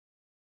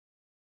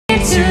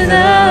To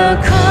the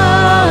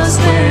cross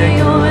where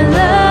your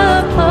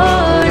love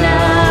poured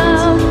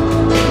out.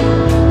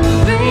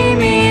 Bring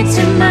me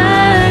to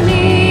my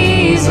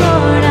knees,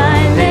 Lord,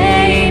 I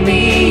lay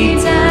me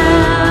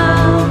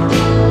down.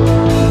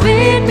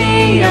 Rid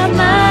me of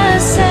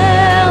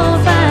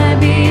myself, I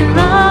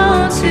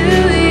belong to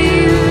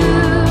you.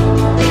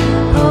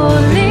 Oh,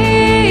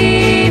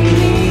 lead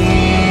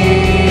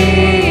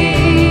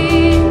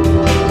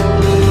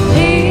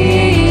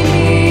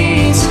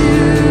me to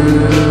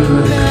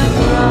the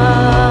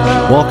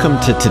cross. Welcome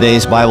to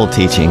today's Bible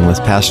teaching with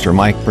Pastor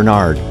Mike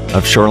Barnard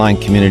of Shoreline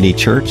Community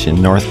Church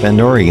in North Bend,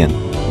 Oregon.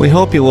 We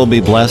hope you will be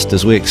blessed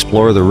as we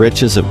explore the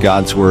riches of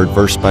God's Word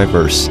verse by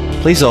verse.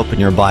 Please open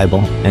your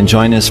Bible and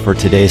join us for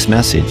today's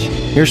message.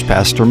 Here's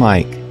Pastor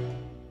Mike.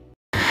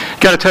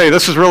 Got to tell you,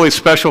 this is really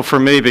special for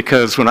me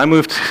because when I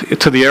moved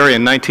to the area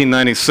in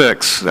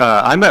 1996,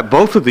 I met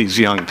both of these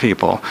young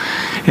people.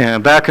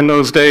 And back in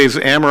those days,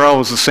 Amaral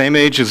was the same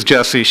age as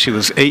Jessie. She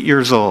was 8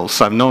 years old.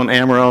 So I've known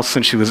Amaral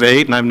since she was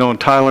 8, and I've known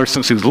Tyler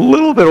since he was a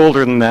little bit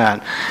older than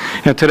that.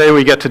 And today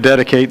we get to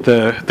dedicate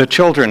the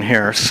children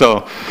here.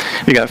 So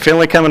we got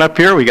Finley coming up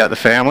here. We got the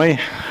family.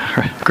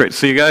 Great to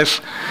see you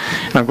guys.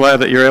 And I'm glad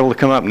that you're able to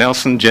come up,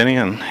 Nelson, Jenny,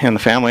 and the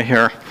family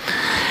here.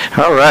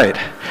 All right.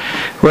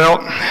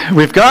 Well,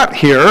 we've got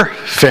here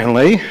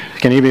Finley.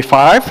 Can he be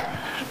 5?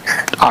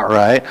 All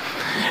right.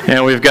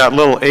 And we've got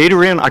little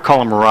Adrian. I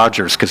call him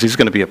Rogers because he's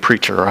going to be a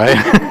preacher, right,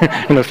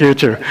 in the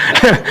future.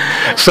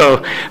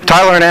 So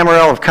Tyler and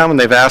Amaral have come and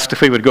they've asked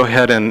if we would go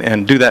ahead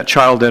and do that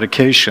child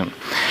dedication.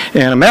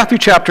 And in Matthew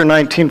chapter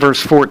 19,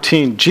 verse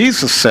 14,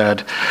 Jesus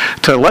said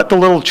to let the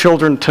little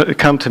children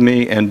come to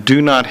me and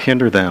do not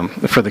hinder them,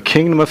 for the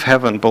kingdom of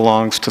heaven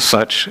belongs to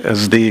such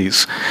as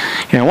these.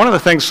 And one of the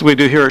things we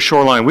do here at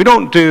Shoreline, we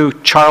don't do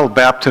child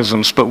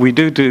baptisms, but we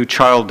do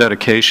child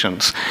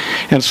dedications.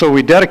 And so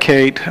we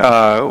dedicate,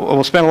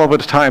 we'll spend a little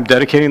bit of time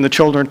dedicating the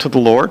children to the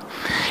Lord,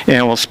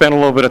 and we'll spend a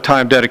little bit of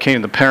time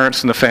dedicating the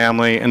parents and the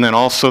family, and then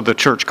also the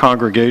church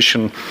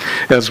congregation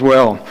as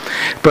well.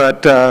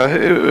 But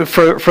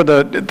for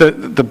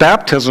the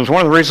baptisms,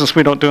 one of the reasons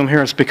we don't do them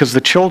here is because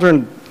the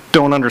children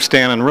don't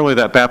understand, and really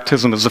that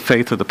baptism is the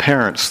faith of the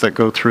parents that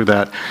go through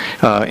that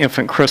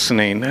infant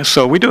christening.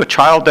 So we do a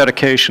child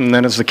dedication, and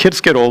then as the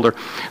kids get older,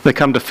 they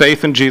come to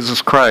faith in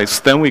Jesus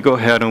Christ. Then we go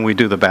ahead and we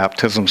do the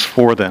baptisms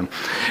for them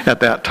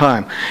at that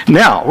time.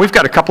 Now, we've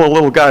got a couple of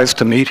little guys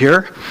to meet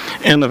here,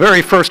 and the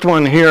very first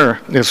one here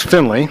is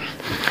Finley.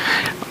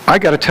 I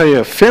got to tell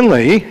you,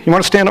 Finley, you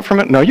want to stand up for a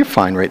minute? No, you're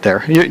fine right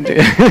there.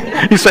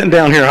 You're sitting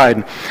down here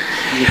hiding.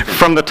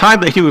 From the time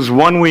that he was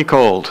 1 week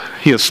old,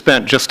 he has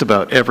spent just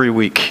about every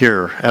week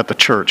here at the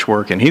church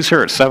working. He's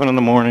here at 7 in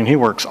the morning. He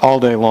works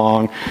all day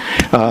long.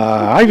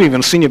 I've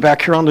even seen you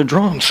back here on the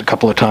drums a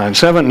couple of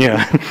times, haven't you?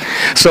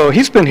 So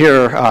he's been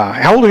here.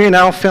 How old are you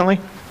now, Finley?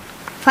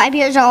 5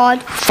 years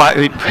old.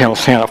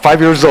 5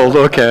 years old,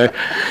 okay.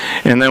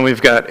 And then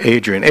we've got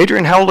Adrian.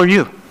 Adrian, how old are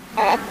you?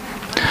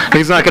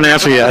 He's not going to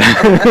answer yet.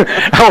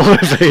 How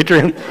old is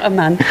Adrian? A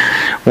month.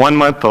 1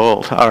 month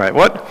old. All right.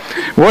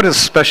 What is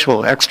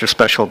special, extra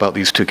special about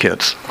these two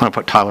kids? I'm going to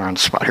put Tyler on the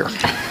spot here.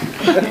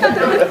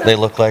 They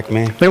look like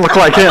me. They look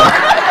like him.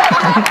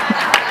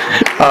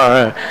 All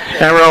right.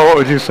 Amaral, what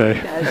would you say?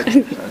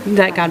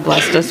 That God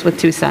blessed us with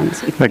 2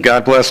 sons. That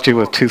God blessed you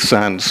with 2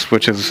 sons,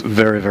 which is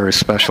very, very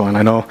special. And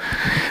I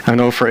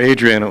know for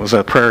Adrian, it was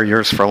a prayer of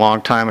yours for a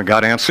long time, and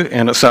God answered.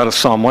 And it's out of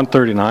Psalm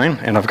 139.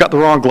 And I've got the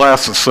wrong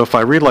glasses, so if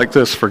I read like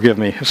this, forgive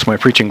me. It's my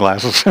preaching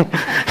glasses.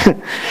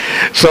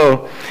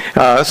 So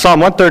Psalm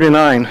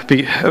 139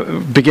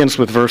 begins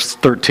with verse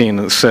 13.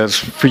 And it says,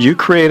 "For you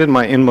created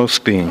my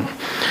inmost being.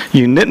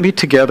 You knit me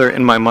together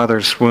in my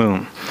mother's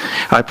womb.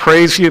 I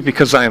praise you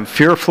because I am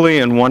fearfully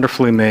and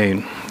wonderfully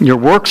made. Your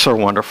works are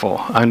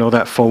wonderful. I know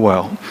that full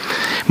well.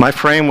 My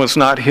frame was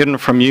not hidden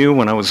from you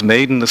when I was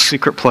made in the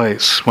secret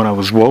place, when I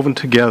was woven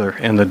together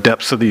in the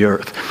depths of the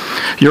earth.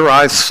 Your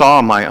eyes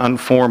saw my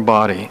unformed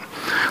body.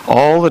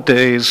 All the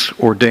days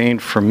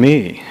ordained for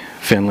me,"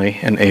 Finley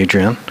and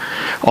Adrian,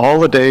 "all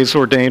the days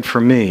ordained for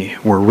me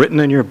were written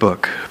in your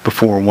book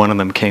before one of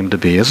them came to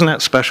be." Isn't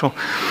that special?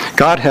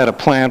 God had a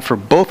plan for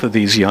both of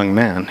these young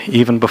men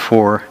even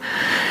before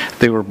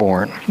they were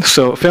born.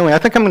 So, Finley, I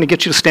think I'm going to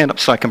get you to stand up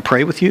so I can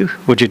pray with you.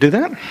 Would you do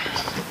that?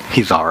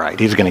 He's all right.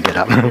 He's going to get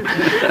up.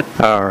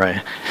 All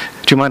right.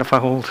 Do you mind if I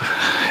hold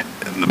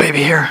the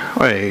baby here?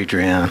 Oh,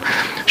 Adrian,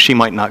 she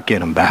might not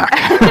get him back.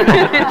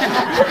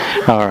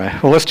 All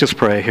right. Well, let's just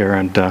pray here.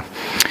 And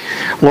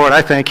Lord,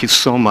 I thank you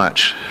so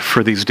much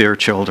for these dear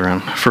children,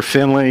 for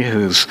Finley,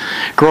 who's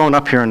grown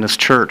up here in this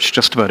church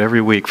just about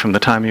every week from the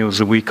time he was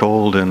a week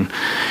old, and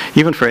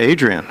even for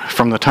Adrian,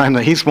 from the time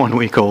that he's 1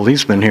 week old,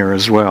 he's been here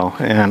as well.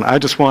 And I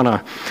just want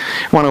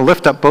to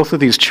lift up both of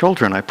these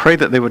children. I pray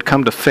that they would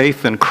come to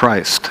faith in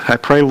Christ. I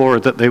pray,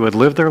 Lord, that they would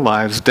live their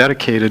lives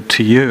dedicated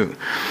to you.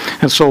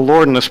 And so,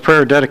 Lord, in this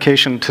prayer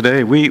dedication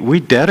today, we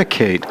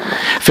dedicate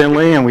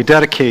Finley and we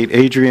dedicate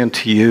Adrian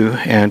to you,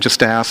 and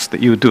just ask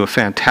that you would do a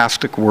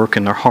fantastic work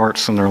in their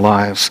hearts and their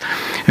lives,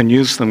 and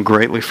use them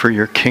greatly for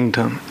your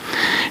kingdom.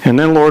 And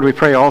then, Lord, we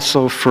pray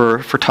also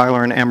for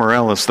Tyler and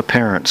Amarell as the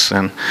parents,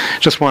 and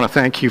just want to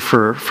thank you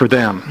for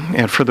them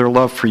and for their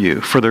love for you,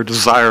 for their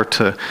desire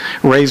to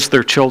raise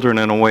their children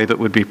in a way that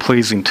would be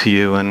pleasing to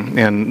you,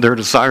 and their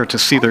desire to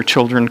see their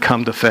children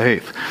come to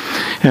faith.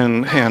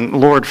 And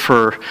Lord,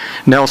 for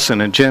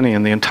Nelson and Jenny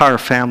and the entire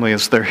family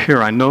as they're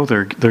here, I know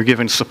they're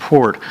giving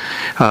support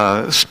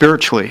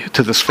spiritually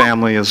to this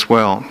family as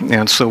well.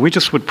 And so we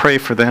just would pray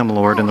for them,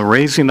 Lord, in the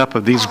raising up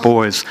of these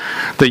boys,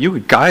 that you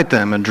would guide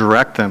them and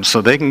direct them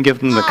so they can give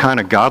them the kind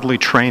of godly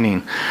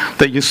training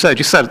that you said.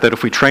 You said that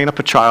if we train up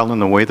a child in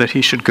the way that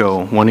he should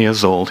go when he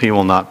is old, he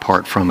will not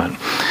part from it.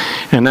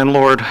 And then,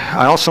 Lord,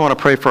 I also want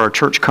to pray for our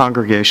church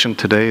congregation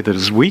today, that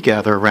as we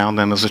gather around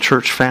them as a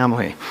church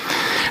family,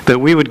 that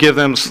we would give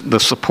them the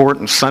support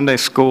in Sunday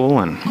school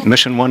and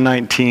Mission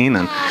 119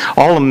 and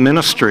all the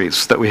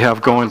ministries that we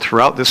have going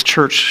throughout this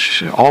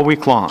church all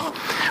week long.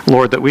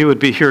 Lord, that we would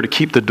be here to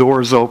keep the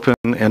doors open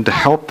and to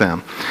help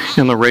them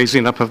in the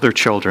raising up of their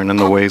children in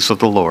the ways of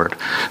the Lord.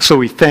 So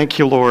we thank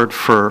you, Lord,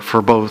 for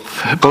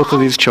both of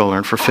these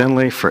children, for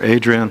Finley, for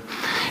Adrian,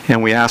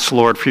 and we ask,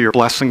 Lord, for your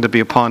blessing to be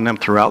upon them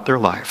throughout their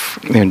life.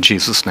 In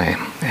Jesus'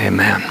 name,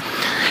 amen.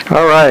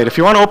 All right, if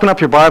you want to open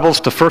up your Bibles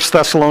to 1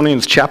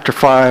 Thessalonians chapter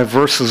 5,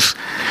 verses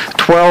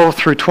 12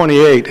 through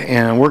 28,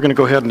 and we're going to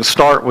go ahead and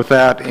start with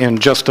that in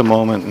just a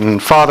moment.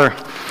 And Father,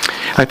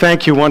 I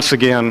thank you once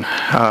again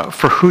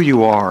for who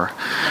you are.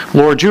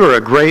 Lord, you are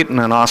a great and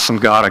an awesome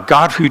God, a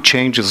God who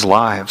changes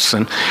lives.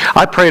 And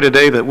I pray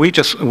today that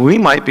we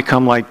might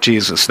become like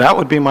Jesus. That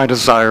would be my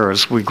desire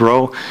as we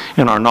grow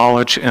in our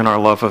knowledge and our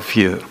love of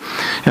you.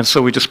 And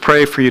so we just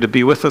pray for you to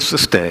be with us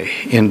this day.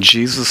 In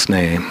Jesus'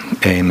 name,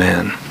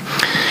 amen.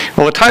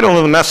 Well, the title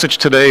of the message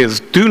today is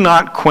Do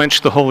Not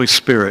Quench the Holy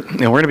Spirit.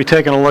 And we're going to be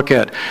taking a look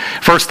at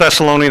 1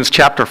 Thessalonians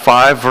chapter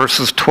 5,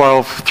 verses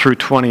 12 through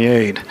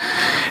 28.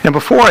 And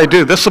before I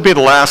do, this will be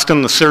the last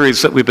in the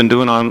series that we've been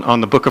doing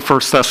on the book of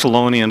 1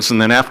 Thessalonians. And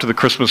then after the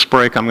Christmas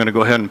break, I'm going to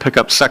go ahead and pick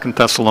up 2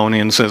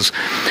 Thessalonians as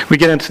we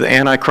get into the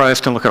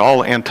Antichrist and look at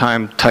all the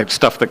end-time type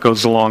stuff that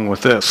goes along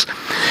with this.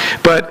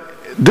 But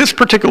this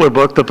particular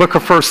book, the book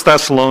of 1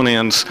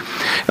 Thessalonians,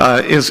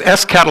 is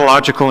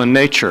eschatological in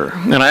nature.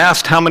 And I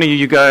asked how many of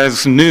you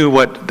guys knew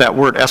what that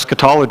word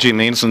eschatology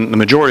means, and the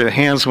majority of the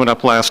hands went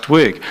up last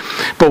week.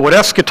 But what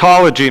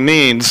eschatology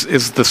means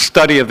is the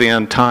study of the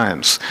end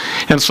times.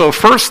 And so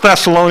 1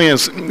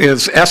 Thessalonians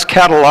is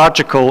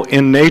eschatological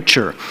in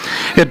nature.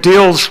 It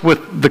deals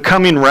with the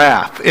coming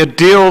wrath. It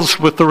deals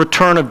with the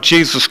return of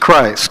Jesus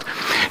Christ.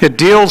 It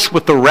deals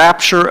with the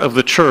rapture of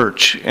the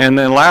church. And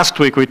then last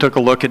week we took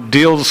a look, it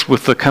deals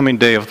with the coming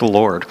day of the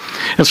Lord.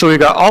 And so we've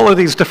got all of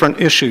these different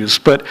issues,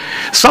 but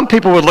some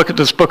people would look at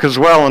this book as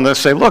well and they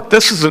say, look,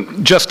 this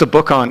isn't just a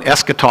book on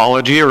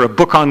eschatology or a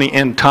book on the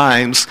end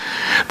times.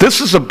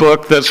 This is a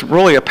book that's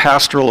really a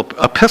pastoral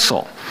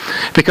epistle,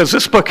 because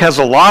this book has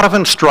a lot of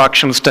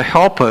instructions to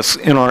help us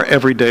in our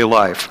everyday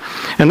life.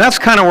 And that's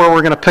kind of where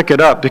we're going to pick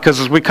it up, because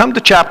as we come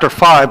to chapter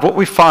 5, what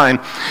we find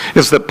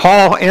is that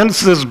Paul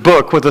ends this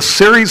book with a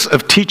series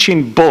of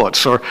teaching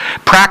bullets or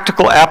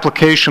practical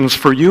applications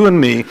for you and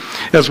me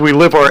as we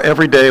live our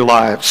everyday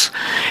lives.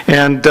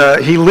 And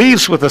he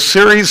leaves with a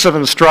series of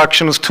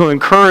instructions to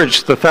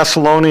encourage the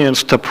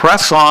Thessalonians to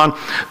press on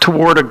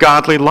toward a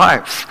godly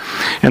life.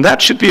 And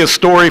that should be a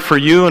story for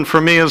you and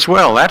for me as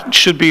well. That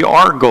should be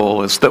our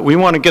goal, is that we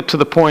want to get to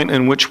the point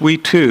in which we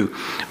too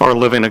are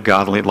living a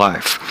godly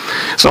life.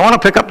 So I want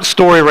to pick up the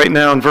story right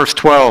now in verse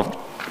 12.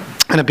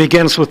 And it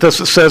begins with this.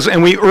 It says,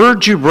 "And we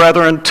urge you,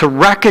 brethren, to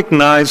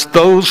recognize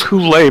those who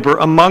labor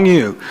among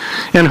you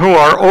and who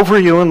are over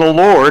you in the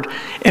Lord,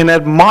 and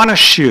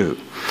admonish you."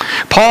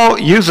 Paul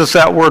uses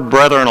that word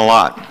brethren a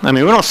lot. I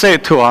mean, we don't say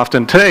it too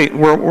often. Today,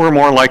 we're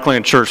more likely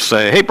in church to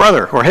say, hey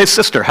brother, or hey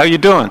sister, how you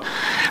doing?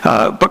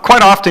 But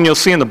quite often you'll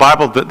see in the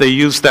Bible that they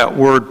use that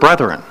word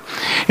brethren.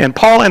 And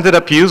Paul ended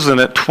up using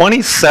it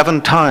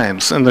 27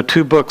 times in the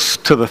two books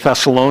to the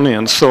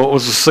Thessalonians, so it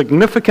was a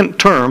significant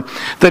term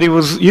that he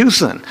was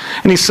using.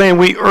 And he's saying,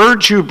 we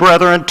urge you,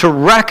 brethren, to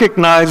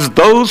recognize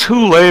those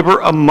who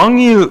labor among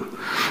you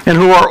and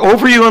who are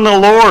over you in the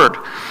Lord,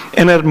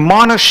 and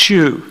admonish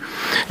you.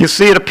 You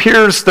see, it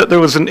appears that there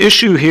was an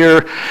issue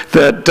here,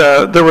 that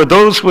there were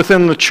those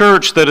within the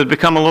church that had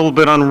become a little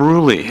bit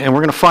unruly. And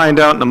we're going to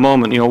find out in a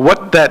moment,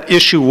 what that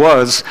issue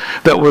was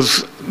that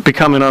was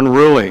becoming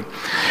unruly.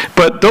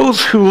 But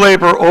those who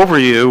labor over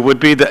you would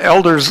be the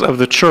elders of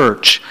the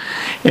church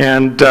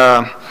and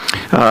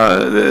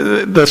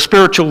the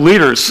spiritual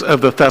leaders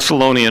of the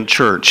Thessalonian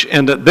church,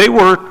 and that they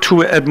were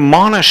to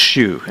admonish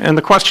you. And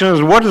the question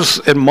is, what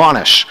does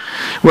admonish?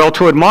 Well,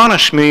 to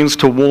admonish means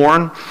to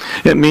warn.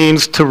 It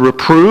means to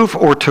reprove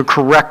or to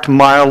correct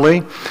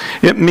mildly.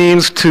 It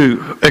means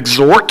to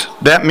exhort.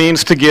 That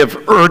means to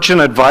give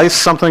urgent advice.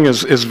 Something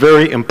is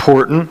very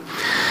important.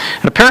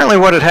 And apparently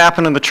what had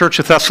happened in the church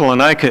of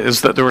Thessalonica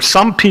is that there were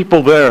some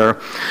people there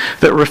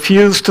that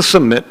refused to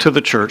submit to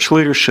the church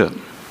leadership.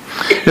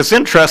 It's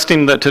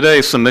interesting that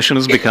today submission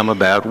has become a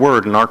bad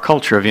word in our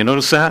culture. Have you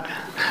noticed that?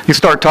 You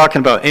start talking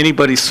about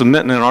anybody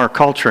submitting in our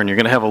culture, and you're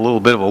going to have a little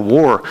bit of a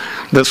war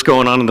that's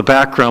going on in the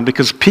background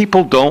because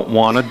people don't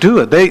want to do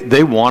it.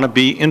 They want to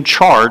be in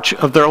charge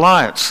of their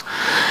lives.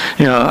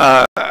 You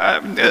know,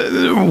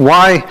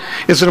 why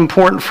is it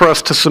important for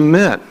us to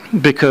submit?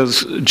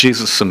 Because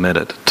Jesus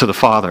submitted to the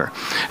Father.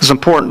 It's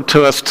important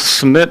to us to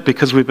submit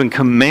because we've been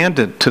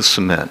commanded to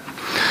submit.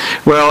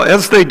 Well,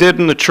 as they did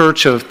in the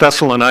church of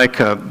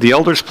Thessalonica, the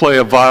elders play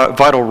a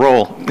vital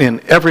role in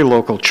every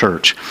local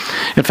church.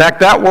 In fact,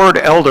 that word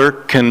elder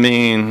can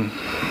mean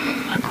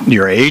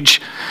your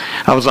age.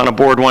 I was on a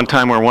board one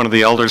time where one of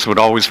the elders would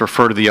always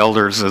refer to the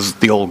elders as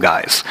the old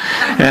guys.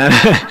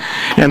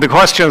 And the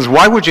question is,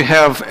 why would you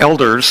have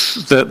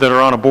elders that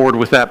are on a board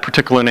with that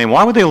particular name?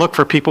 Why would they look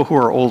for people who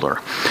are older?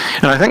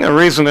 And I think the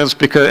reason is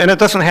because, and it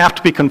doesn't have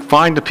to be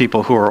confined to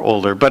people who are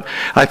older, but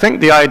I think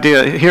the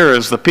idea here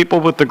is the people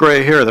with the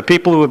gray hair, the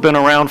people who have been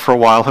around for a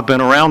while, have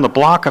been around the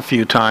block a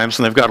few times,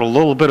 and they've got a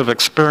little bit of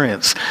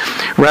experience.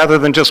 Rather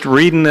than just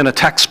reading in a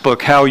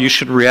textbook how you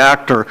should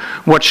react or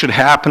what should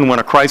happen when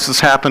a crisis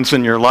happens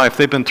in your life,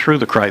 they've been through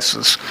the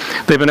crisis.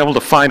 They've been able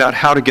to find out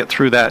how to get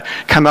through that,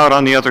 come out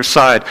on the other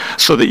side,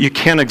 so that you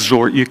can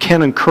exhort, you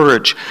can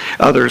encourage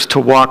others to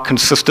walk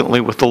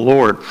consistently with the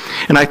Lord.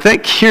 And I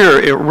think here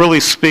it really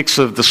speaks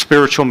of the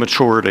spiritual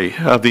maturity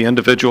of the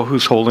individual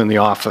who's holding the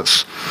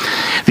office.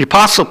 The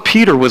Apostle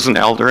Peter was an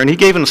elder, and he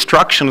gave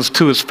instructions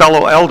to his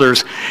fellow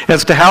elders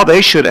as to how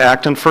they should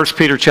act in 1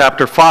 Peter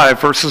chapter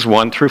 5, verses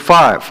 1 through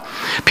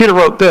 5. Peter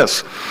wrote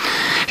this.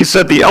 He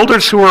said, "The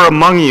elders who are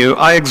among you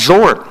I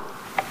exhort,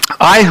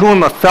 I who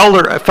am a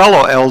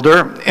fellow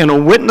elder and a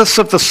witness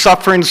of the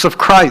sufferings of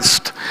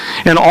Christ,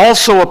 and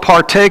also a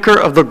partaker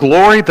of the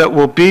glory that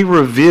will be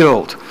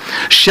revealed.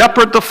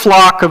 Shepherd the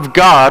flock of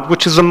God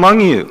which is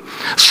among you,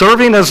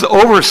 serving as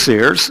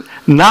overseers,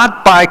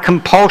 not by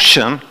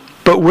compulsion,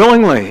 but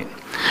willingly,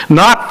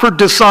 not for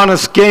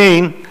dishonest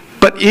gain,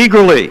 but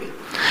eagerly,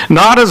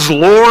 not as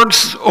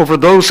lords over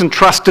those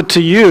entrusted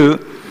to you,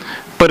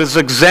 but as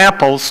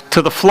examples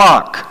to the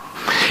flock.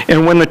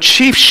 And when the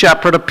chief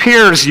shepherd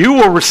appears, you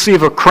will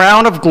receive a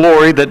crown of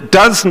glory that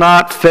does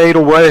not fade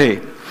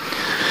away.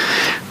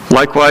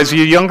 Likewise,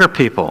 you younger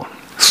people,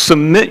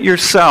 submit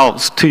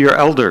yourselves to your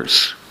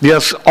elders.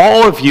 Yes,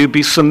 all of you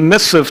be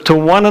submissive to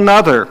one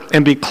another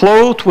and be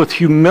clothed with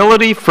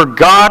humility, for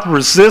God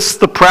resists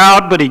the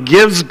proud, but he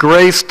gives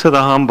grace to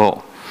the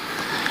humble."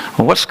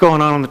 Well, what's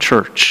going on in the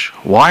church?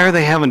 Why are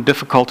they having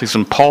difficulties?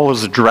 And Paul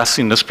is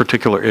addressing this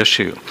particular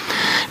issue.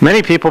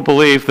 Many people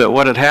believe that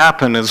what had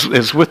happened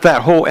is with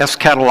that whole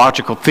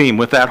eschatological theme,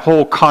 with that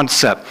whole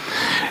concept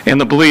and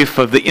the belief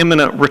of the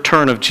imminent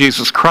return of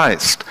Jesus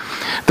Christ,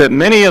 that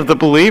many of the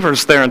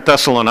believers there in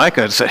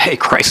Thessalonica had said, hey,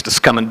 Christ is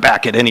coming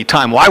back at any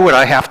time. Why would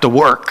I have to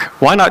work?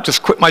 Why not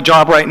just quit my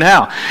job right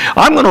now?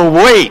 I'm going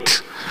to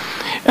wait.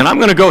 And I'm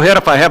going to go ahead,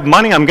 if I have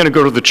money, I'm going to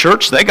go to the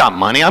church. They got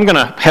money. I'm going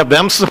to have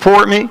them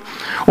support me.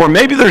 Or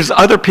maybe there's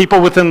other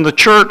people within the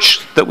church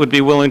that would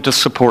be willing to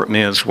support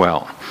me as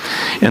well.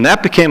 And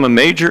that became a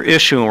major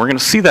issue, and we're going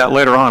to see that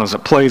later on as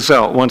it plays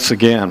out once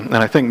again. And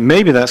I think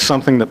maybe that's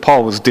something that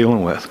Paul was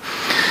dealing with.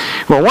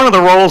 Well, one of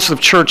the roles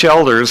of church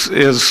elders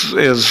is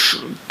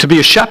to be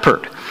a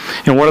shepherd.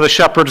 And what do the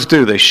shepherds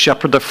do? They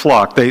shepherd the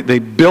flock. They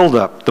build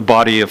up the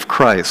body of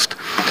Christ.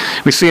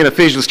 We see in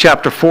Ephesians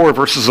chapter 4,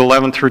 verses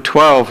 11 through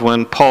 12,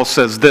 when Paul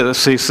says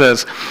this, he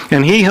says,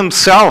 "And he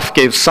himself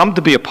gave some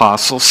to be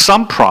apostles,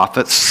 some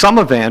prophets, some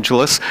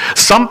evangelists,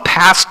 some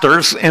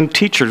pastors and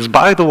teachers."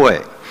 By the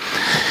way,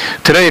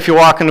 today if you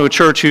walk into a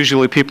church,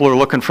 usually people are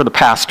looking for the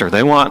pastor.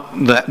 They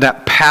want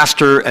that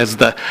pastor as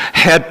the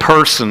head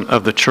person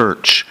of the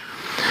church.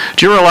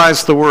 Do you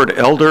realize the word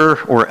elder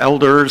or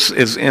elders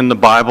is in the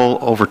Bible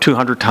over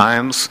 200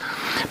 times,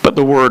 but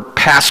the word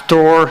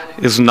pastor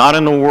is not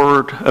in the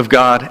Word of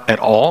God at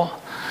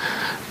all?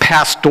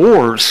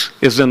 Pastors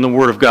is in the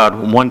Word of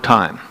God one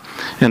time,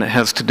 and it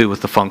has to do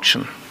with the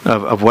function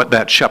of what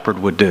that shepherd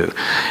would do.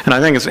 And I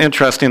think it's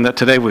interesting that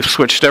today we've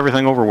switched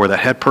everything over where the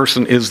head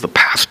person is the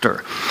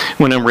pastor,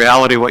 when in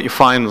reality what you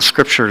find in the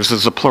scriptures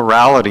is a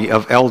plurality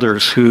of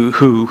elders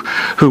who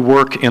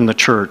work in the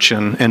church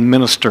and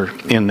minister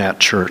in that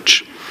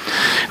church.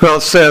 Well,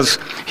 it says,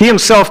 he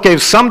himself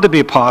gave some to be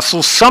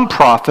apostles, some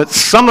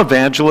prophets, some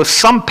evangelists,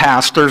 some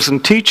pastors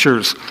and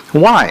teachers.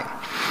 Why?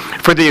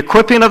 For the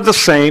equipping of the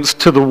saints,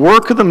 to the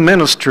work of the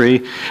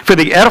ministry, for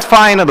the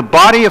edifying of the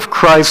body of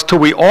Christ, till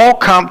we all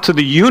come to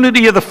the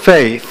unity of the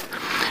faith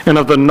and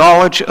of the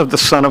knowledge of the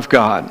Son of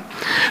God,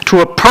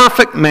 to a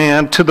perfect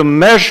man, to the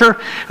measure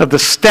of the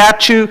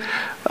stature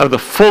of the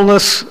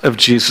fullness of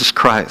Jesus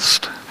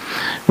Christ.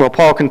 Well,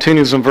 Paul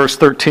continues in verse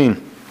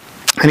 13,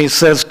 and he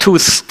says, to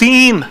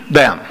esteem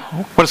them.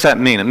 What does that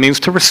mean? It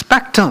means to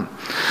respect them,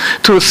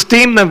 to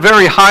esteem them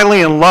very highly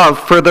in love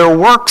for their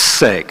work's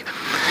sake.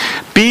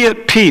 Be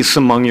at peace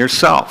among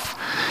yourself.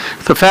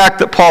 The fact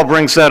that Paul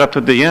brings that up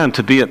at the end,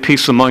 to be at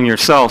peace among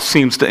yourselves,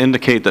 seems to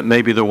indicate that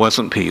maybe there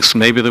wasn't peace.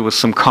 Maybe there was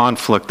some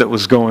conflict that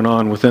was going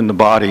on within the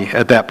body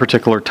at that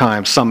particular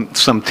time, some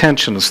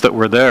tensions that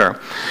were there.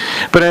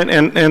 But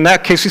in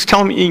that case, he's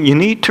telling me you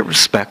need to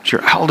respect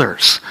your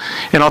elders.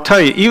 And I'll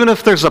tell you, even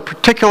if there's a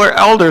particular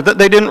elder that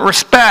they didn't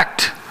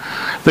respect,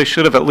 they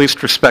should have at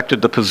least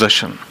respected the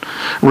position,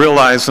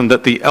 realizing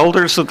that the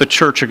elders of the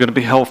church are going to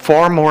be held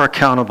far more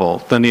accountable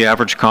than the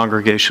average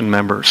congregation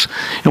members.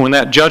 And when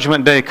that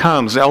judgment day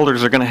comes,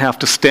 elders are going to have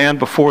to stand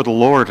before the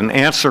Lord and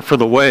answer for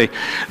the way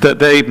that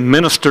they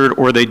ministered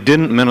or they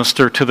didn't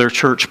minister to their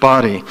church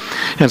body.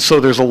 And so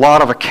there's a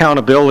lot of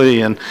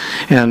accountability and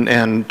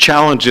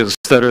challenges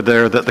that are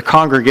there that the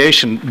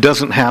congregation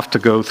doesn't have to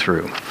go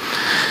through.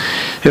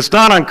 It's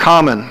not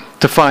uncommon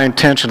to find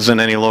tensions in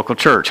any local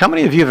church. How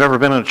many of you have ever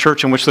been in a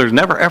church in which there's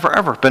never, ever,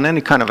 ever been any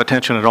kind of a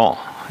tension at all?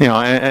 You know,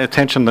 a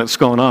tension that's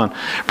going on.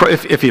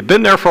 If you've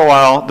been there for a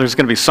while, there's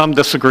going to be some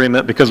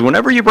disagreement, because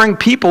whenever you bring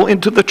people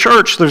into the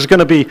church, there's going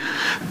to be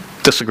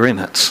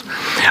disagreements.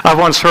 I've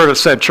once heard it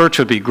said, church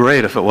would be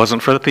great if it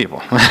wasn't for the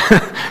people.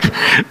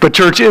 But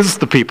church is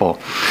the people.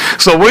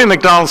 So William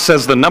MacDonald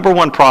says the number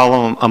one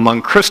problem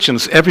among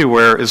Christians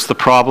everywhere is the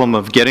problem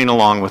of getting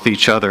along with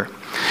each other.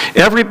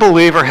 Every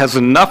believer has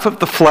enough of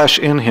the flesh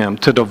in him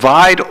to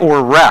divide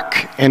or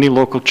wreck any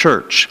local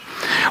church.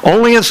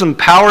 Only as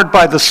empowered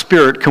by the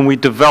Spirit can we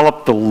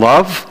develop the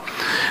love,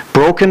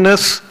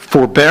 brokenness,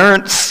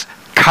 forbearance,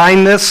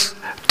 kindness,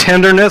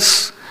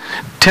 tenderheartedness,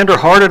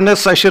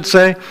 I should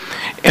say,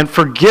 and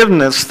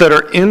forgiveness that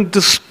are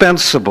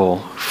indispensable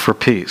for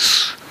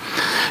peace.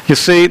 You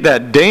see,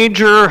 that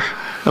danger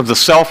of the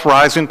self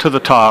rising to the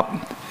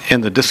top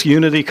and the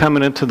disunity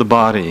coming into the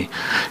body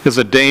is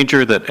a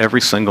danger that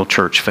every single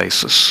church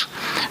faces.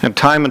 And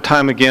time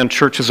again,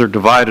 churches are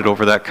divided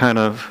over that kind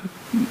of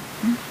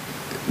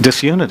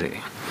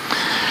disunity.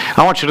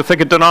 I want you to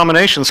think of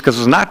denominations, because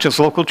it's not just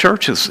local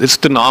churches, it's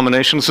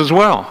denominations as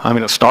well. I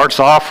mean, it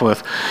starts off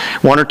with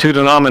one or two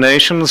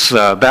denominations.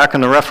 Back in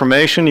the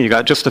Reformation, you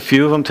got just a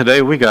few of them.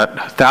 Today, we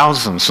got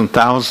thousands and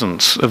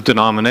thousands of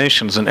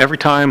denominations. And every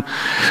time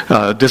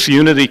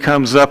disunity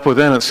comes up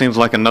within, it seems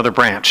like another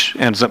branch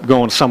ends up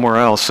going somewhere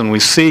else. And we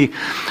see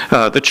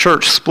the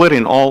church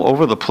splitting all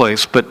over the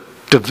place. But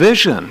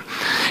division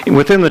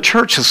within the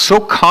church is so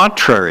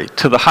contrary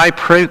to the high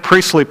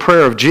priestly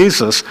prayer of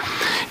Jesus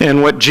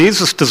and what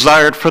Jesus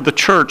desired for the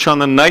church on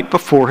the night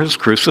before his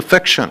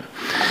crucifixion.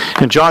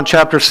 In John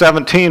chapter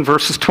 17,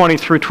 verses 20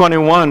 through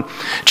 21,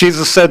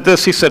 Jesus said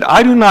this. He said,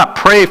 "I do not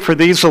pray for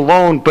these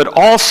alone, but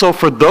also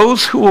for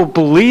those who will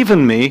believe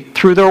in me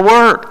through their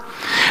word,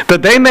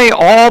 that they may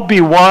all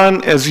be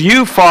one as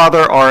you,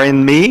 Father, are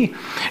in me,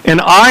 and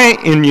I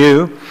in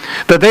you,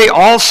 that they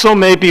also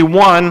may be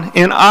one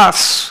in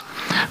us,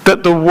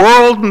 that the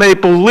world may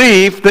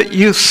believe that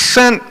you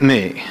sent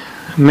me."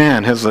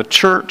 Man, has the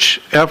church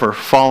ever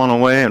fallen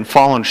away and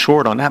fallen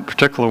short on that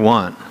particular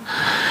one?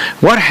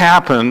 What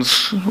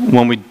happens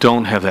when we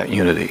don't have that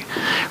unity?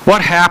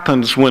 What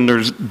happens when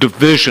there's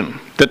division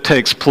that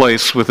takes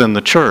place within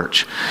the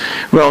church?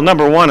 Well,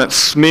 number one, it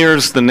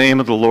smears the name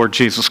of the Lord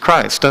Jesus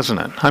Christ, doesn't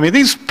it? I mean,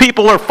 these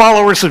people are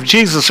followers of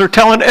Jesus. They're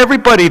telling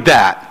everybody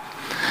that.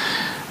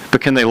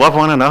 But can they love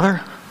one another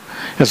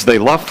as they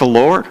love the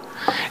Lord?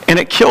 And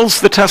it kills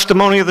the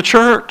testimony of the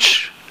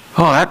church.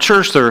 Oh, that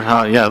church,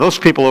 those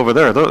people over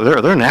there,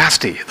 they're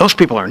nasty. Those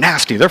people are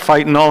nasty. They're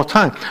fighting all the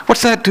time.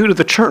 What's that do to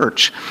the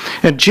church?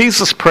 And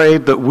Jesus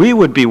prayed that we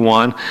would be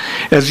one,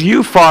 as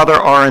you, Father,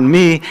 are in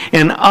me,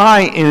 and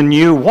I in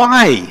you.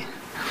 Why?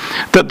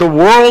 That the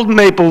world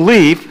may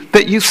believe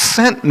that you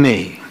sent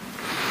me.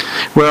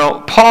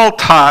 Well, Paul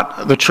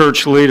taught the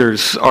church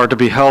leaders are to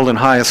be held in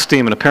high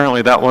esteem, and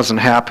apparently that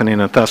wasn't happening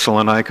in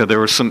Thessalonica. There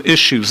were some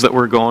issues that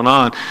were going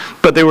on,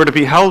 but they were to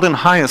be held in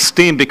high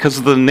esteem because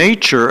of the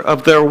nature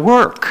of their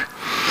work.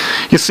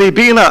 You see,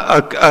 being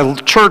a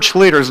church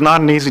leader is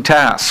not an easy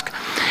task.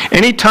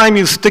 Anytime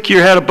you stick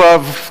your head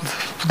above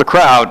the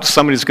crowd,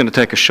 somebody's going to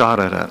take a shot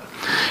at it.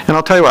 And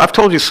I'll tell you what, I've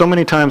told you so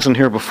many times in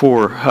here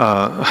before,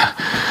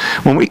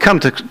 when we come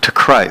to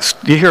Christ,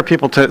 you hear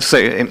people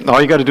say, all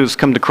you got to do is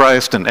come to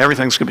Christ and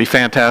everything's going to be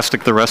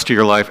fantastic the rest of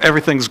your life.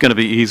 Everything's going to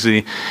be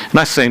easy. And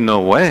I say, no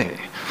way.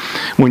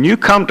 When you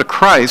come to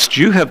Christ,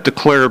 you have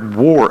declared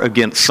war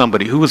against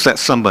somebody. Who is that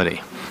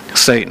somebody?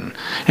 Satan.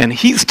 And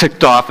he's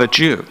ticked off at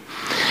you.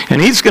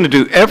 And he's going to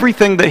do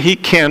everything that he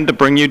can to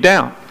bring you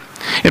down.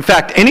 In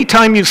fact,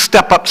 anytime you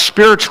step up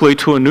spiritually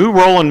to a new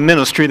role in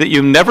ministry that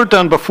you've never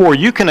done before,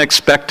 you can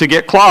expect to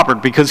get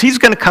clobbered, because he's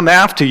going to come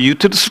after you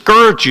to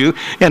discourage you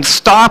and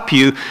stop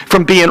you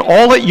from being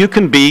all that you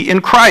can be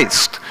in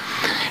Christ.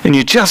 And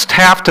you just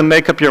have to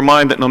make up your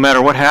mind that no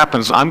matter what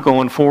happens, I'm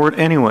going forward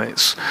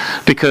anyways,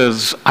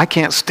 because I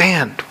can't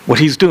stand what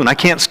he's doing. I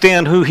can't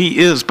stand who he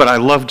is, but I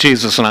love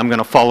Jesus and I'm going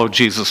to follow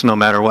Jesus no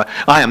matter what.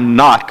 I am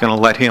not going to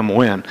let him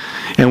win.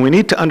 And we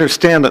need to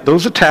understand that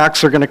those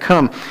attacks are going to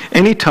come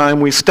anytime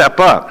we step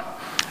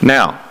up.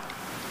 Now,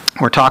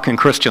 we're talking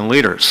Christian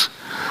leaders.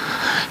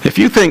 If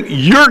you think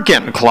you're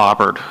getting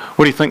clobbered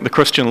what do you think the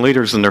Christian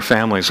leaders and their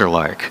families are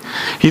like?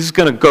 He's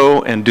going to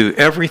go and do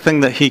everything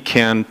that he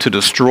can to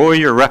destroy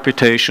your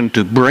reputation,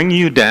 to bring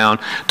you down,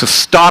 to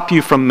stop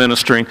you from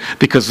ministering,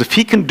 because if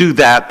he can do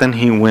that, then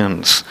he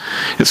wins.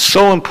 It's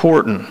so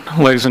important,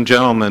 ladies and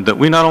gentlemen, that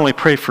we not only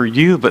pray for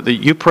you, but that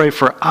you pray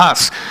for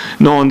us,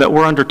 knowing that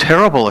we're under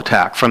terrible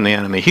attack from the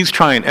enemy. He's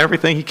trying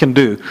everything he can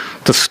do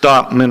to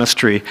stop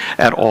ministry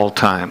at all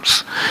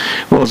times.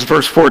 Well, as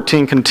verse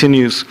 14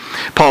 continues,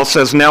 Paul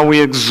says, "Now we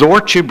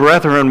exhort you,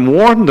 brethren,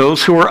 warn those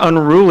who are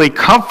unruly,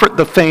 comfort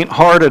the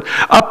faint-hearted,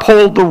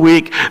 uphold the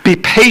weak, be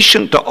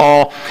patient to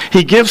all."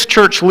 He gives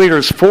church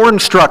leaders 4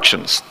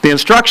 instructions. The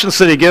instructions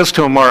that he gives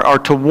to them are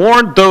to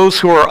warn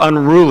those who are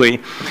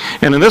unruly,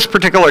 and in this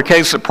particular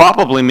case, it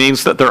probably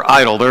means that they're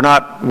idle, they're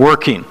not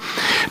working.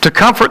 To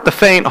comfort the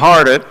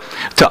faint-hearted,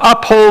 to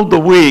uphold the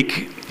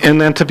weak, and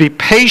then to be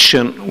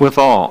patient with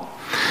all.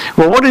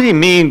 Well, what did he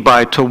mean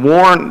by to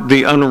warn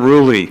the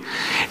unruly?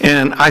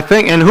 And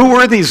who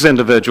were these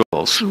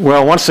individuals?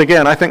 Well, once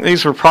again, I think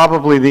these were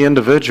probably the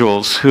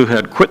individuals who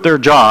had quit their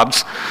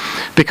jobs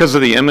because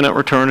of the imminent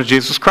return of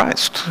Jesus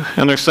Christ.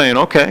 And they're saying,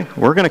 okay,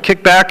 we're going to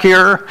kick back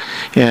here,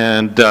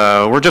 and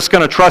we're just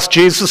going to trust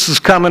Jesus is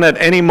coming at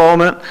any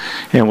moment,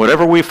 and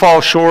whatever we fall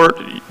short,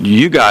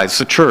 you guys,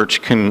 the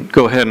church, can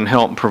go ahead and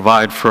help and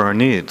provide for our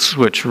needs,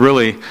 which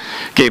really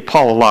gave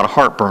Paul a lot of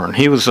heartburn.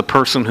 He was a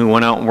person who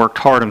went out and worked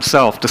hard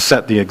himself to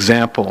set the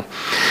example.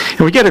 And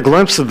we get a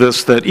glimpse of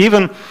this, that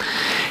even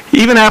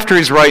after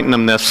he's writing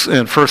them this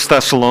in 1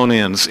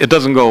 Thessalonians, it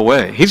doesn't go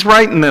away. He's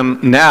writing them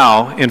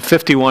now in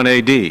 51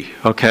 AD,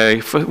 okay?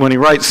 When he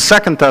writes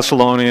 2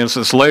 Thessalonians,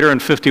 it's later in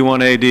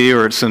 51 AD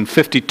or it's in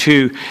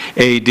 52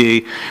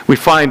 AD, we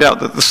find out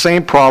that the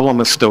same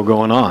problem is still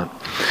going on.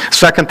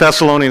 2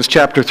 Thessalonians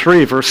chapter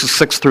 3, verses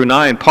 6 through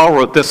 9, Paul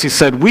wrote this. He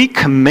said, "We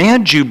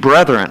command you,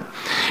 brethren,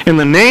 in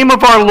the name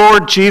of our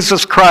Lord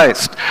Jesus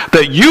Christ,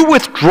 that you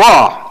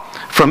withdraw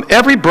from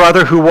every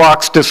brother who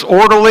walks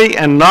disorderly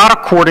and not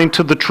according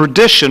to the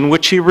tradition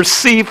which he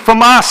received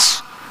from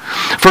us.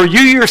 For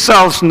you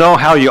yourselves know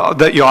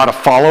that you ought to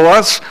follow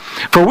us.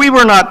 For we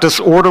were not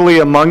disorderly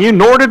among you,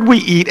 nor did we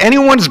eat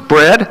anyone's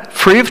bread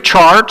free of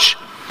charge,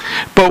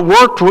 but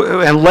worked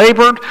and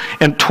labored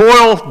and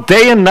toiled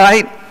day and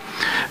night,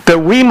 that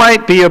we might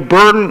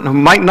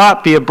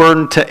not be a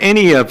burden to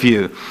any of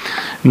you,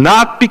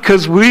 not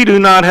because we do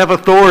not have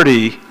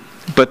authority,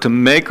 but to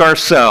make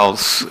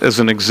ourselves as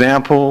an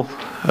example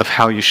of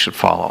how you should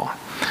follow."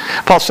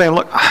 Paul's saying,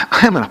 look,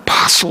 I am an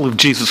apostle of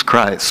Jesus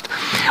Christ.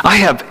 I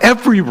have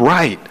every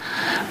right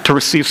to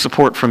receive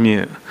support from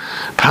you,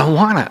 but I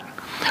want it.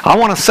 I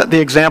want to set the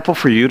example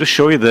for you to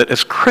show you that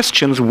as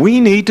Christians, we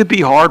need to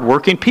be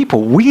hardworking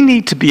people. We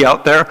need to be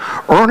out there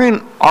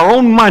earning our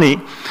own money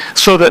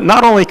so that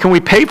not only can we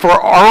pay for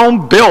our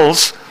own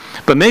bills,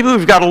 but maybe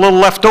we've got a little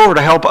left over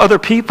to help other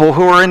people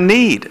who are in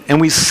need.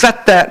 And we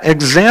set that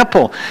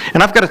example.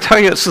 And I've got to tell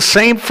you, it's the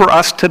same for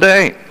us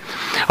today.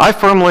 I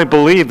firmly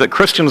believe that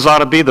Christians ought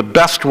to be the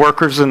best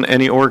workers in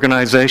any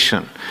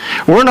organization.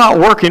 We're not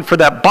working for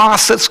that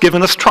boss that's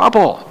giving us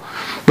trouble.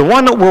 The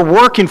one that we're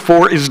working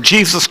for is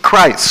Jesus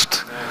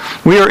Christ.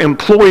 We are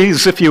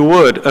employees, if you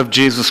would, of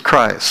Jesus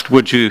Christ.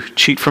 Would you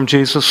cheat from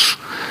Jesus?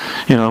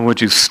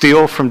 Would you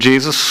steal from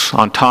Jesus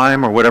on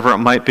time or whatever it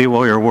might be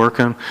while you're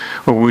working?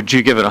 Or would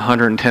you give it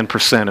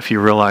 110% if you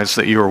realize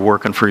that you are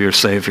working for your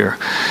Savior?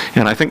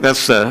 And I think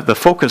that's the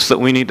focus that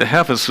we need to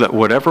have, is that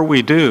whatever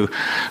we do,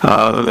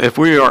 if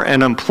we are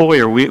an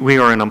employer, we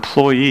are an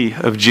employee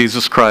of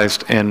Jesus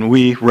Christ, and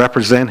we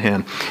represent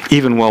him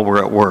even while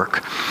we're at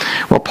work.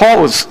 Well,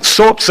 Paul was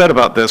so upset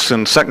about this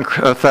in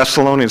 2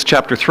 Thessalonians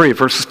chapter 3,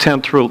 verses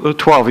 10 through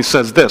 12. He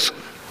says this,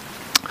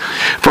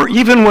 "For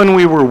even when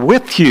we were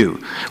with you,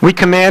 we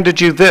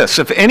commanded you this,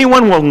 if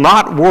anyone will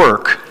not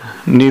work,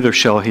 neither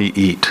shall he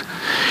eat.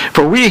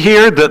 For we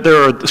hear that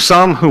there are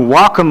some who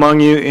walk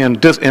among you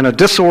in a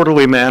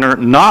disorderly manner,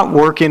 not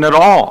working at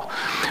all,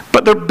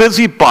 but they're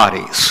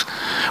busybodies."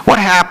 What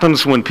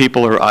happens when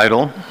people are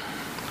idle?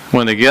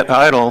 When they get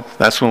idle,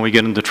 that's when we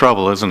get into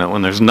trouble, isn't it?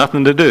 When there's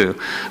nothing to do,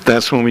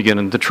 that's when we get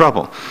into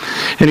trouble.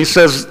 And he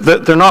says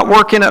that they're not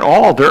working at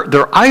all.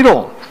 They're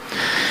idle,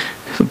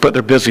 but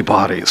they're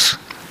busybodies.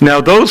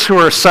 "Now those who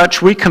are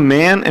such we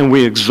command and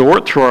we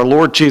exhort through our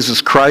Lord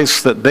Jesus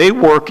Christ that they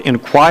work in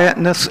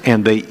quietness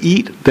and they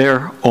eat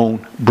their own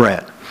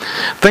bread."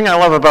 The thing I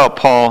love about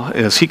Paul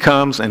is he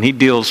comes and he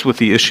deals with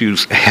the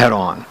issues head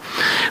on.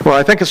 Well,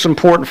 I think it's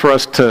important for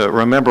us to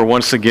remember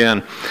once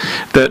again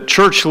that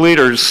church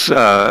leaders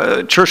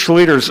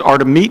are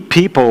to meet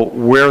people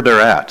where they're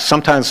at.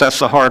 Sometimes that's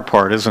the hard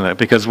part, isn't it?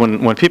 Because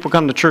when people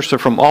come to church, they're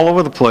from all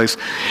over the place,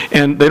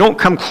 and they don't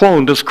come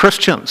cloned as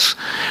Christians.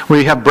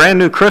 We have brand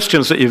new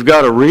Christians that you've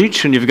got to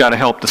reach, and you've got to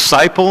help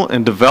disciple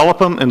and develop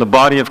them in the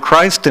body of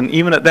Christ, and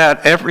even at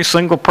that, every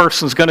single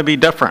person is going to be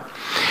different.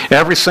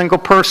 Every single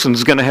person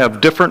is going to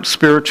have different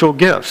spiritual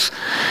gifts.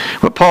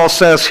 What Paul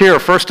says here,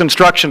 first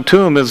instruction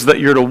to him is is that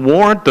you're to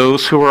warn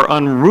those who are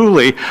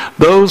unruly,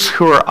 those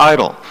who are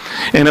idle.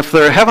 And if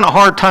they're having a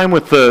hard time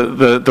with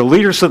the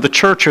leaders of the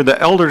church or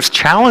the elders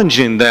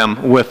challenging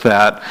them with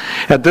that,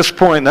 at this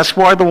point, that's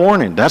why the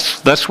warning.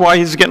 That's why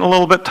he's getting a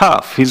little bit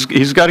tough.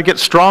 He's got to get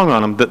strong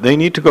on them, that they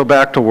need to go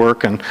back to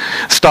work and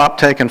stop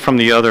taking from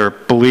the other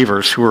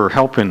believers who are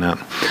helping them.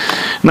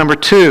 Number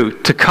 2,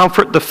 to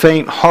comfort the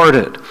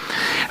faint-hearted.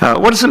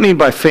 What does it mean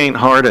by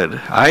faint-hearted?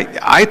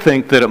 I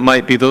think that it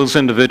might be those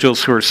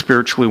individuals who are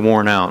spiritually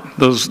worn out.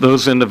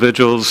 Those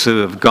individuals who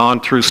have gone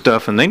through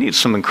stuff and they need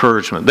some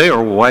encouragement. They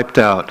are wiped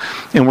out.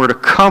 And we're to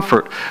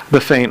comfort the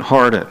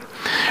faint-hearted.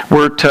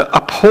 We're to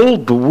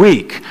uphold the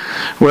weak.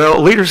 Well,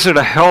 leaders are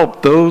to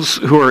help those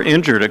who are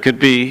injured. It could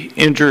be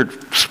injured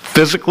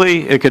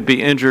physically, it could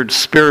be injured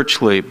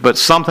spiritually, but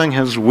something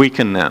has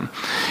weakened them.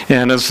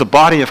 And as the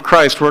body of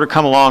Christ, we're to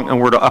come along and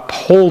we're to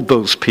uphold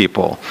those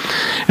people.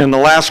 And the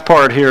last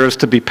part here is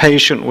to be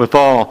patient with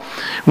all.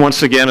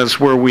 Once again, is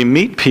where we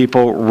meet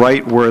people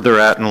right where they're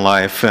at in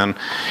life. And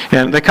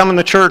they come in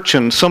the church,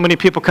 and so many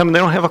people come and they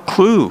don't have a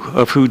clue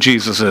of who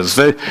Jesus is.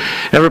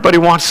 Everybody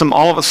wants them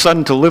all of a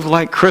sudden to live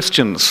like Christians.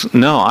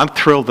 No, I'm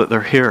thrilled that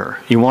they're here.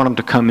 You want them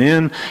to come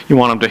in. You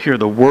want them to hear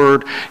the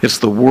Word. It's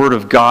the Word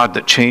of God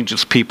that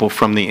changes people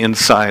from the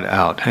inside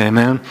out.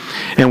 Amen?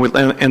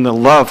 And the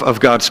love of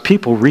God's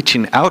people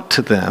reaching out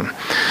to them.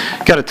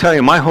 Got to tell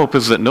you, my hope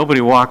is that nobody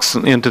walks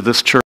into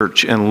this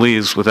church and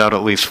leaves without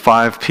at least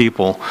 5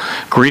 people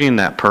greeting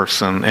that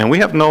person. And we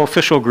have no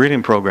official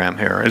greeting program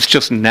here. It's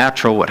just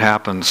natural what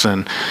happens.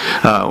 And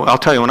I'll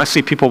tell you, when I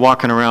see people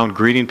walking around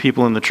greeting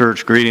people in the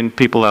church, greeting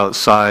people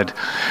outside,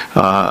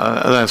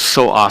 that's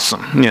so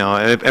awesome. You know,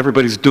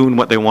 everybody's doing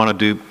what they want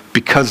to do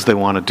because they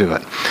want to do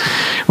it.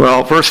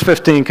 Well, verse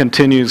 15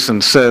 continues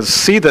and says,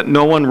 "See that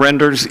no one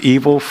renders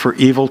evil for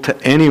evil to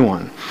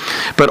anyone,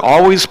 but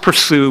always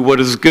pursue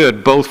what is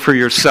good, both for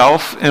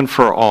yourself and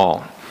for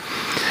all."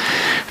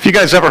 Have you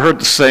guys ever heard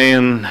the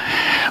saying,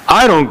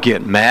 "I don't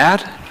get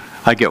mad,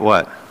 I get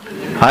what?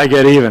 I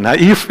get even"?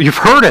 You've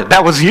heard it.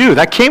 That was you.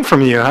 That came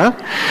from you, huh?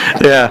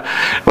 Yeah.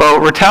 Well,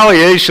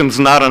 retaliation's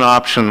not an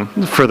option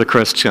for the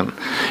Christian.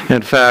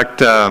 In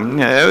fact,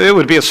 it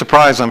would be a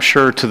surprise, I'm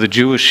sure, to the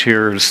Jewish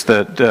hearers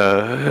that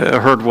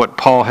heard what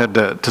Paul had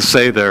to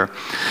say there.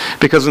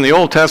 Because in the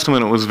Old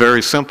Testament, it was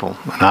very simple.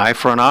 An eye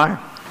for an eye.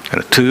 And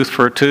a tooth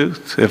for a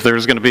tooth. If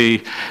there's going to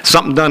be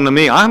something done to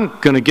me, I'm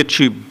going to get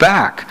you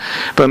back.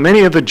 But many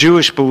of the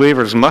Jewish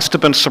believers must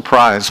have been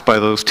surprised by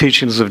those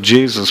teachings of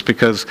Jesus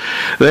because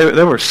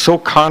they were so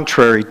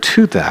contrary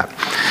to that.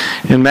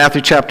 In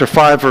Matthew chapter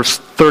 5, verse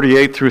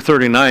 38 through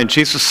 39,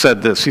 Jesus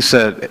said this. He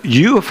said,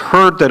 "You have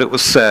heard that it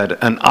was said,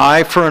 an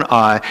eye for an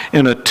eye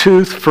and a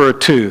tooth for a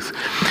tooth.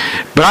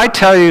 But I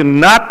tell you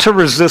not to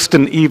resist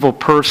an evil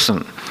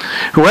person.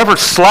 Whoever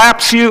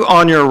slaps you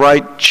on your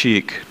right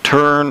cheek,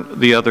 turn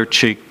the other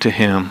cheek to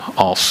him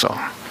also."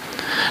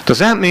 Does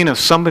that mean if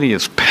somebody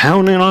is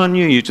pounding on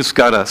you, you just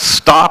got to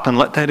stop and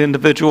let that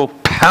individual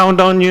pound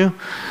on you?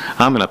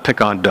 I'm going to pick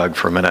on Doug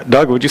for a minute.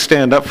 Doug, would you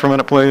stand up for a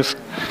minute, please?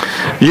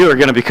 You are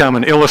going to become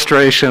an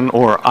illustration,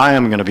 or I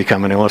am going to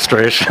become an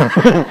illustration.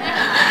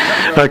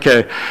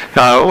 Okay.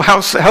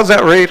 How's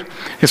that read?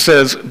 It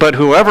says, "But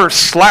whoever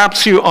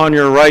slaps you on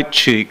your right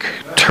cheek,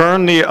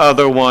 turn the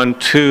other one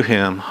to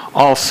him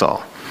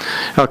also."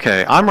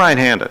 Okay, I'm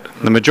right-handed.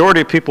 The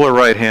majority of people are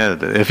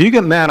right-handed. If you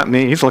get mad at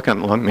me, he's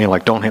looking at me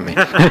like, don't hit me.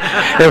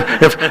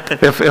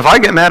 If I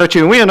get mad at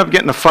you and we end up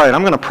getting a fight,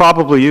 I'm going to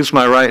probably use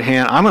my right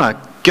hand. I'm going to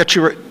get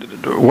you.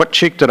 What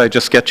cheek did I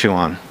just get you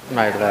on?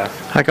 My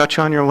left. I got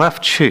you on your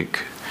left cheek.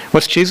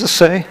 What's Jesus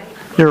say?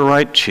 Your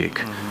right cheek.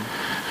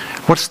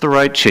 What's the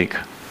right cheek?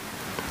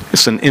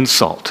 It's an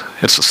insult.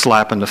 It's a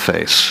slap in the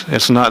face.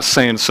 It's not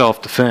saying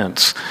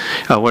self-defense.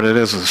 What it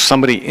is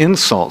somebody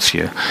insults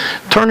you.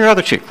 Turn your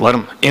other cheek. Let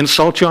them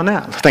insult you on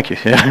that. Thank you.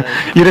 Yeah.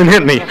 You didn't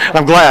hit me.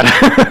 I'm glad.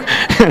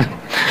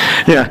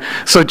 Yeah.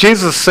 So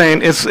Jesus is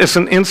saying it's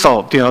an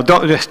insult. You know,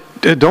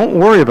 don't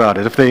worry about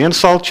it. If they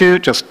insult you,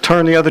 just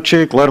turn the other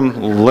cheek. Let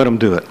them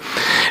do it.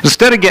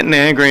 Instead of getting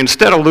angry,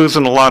 instead of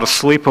losing a lot of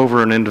sleep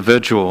over an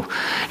individual,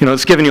 you know,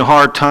 it's giving you a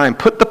hard time.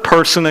 Put the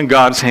person in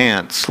God's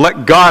hands.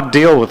 Let God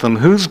deal with them.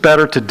 Who's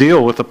better to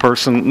deal with a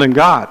person than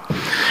God?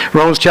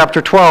 Romans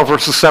chapter 12,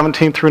 verses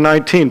 17 through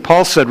 19.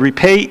 Paul said,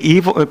 repay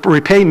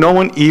no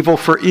one evil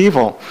for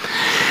evil.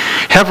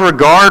 Have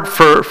regard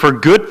for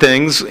good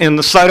things in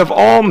the sight of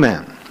all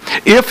men.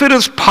 If it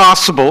is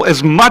possible,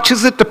 as much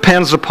as it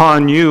depends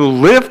upon you,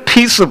 live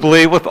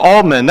peaceably with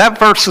all men. That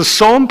verse is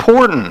so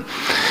important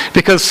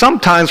because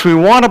sometimes we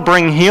want to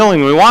bring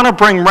healing, we want to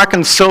bring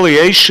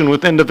reconciliation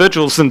with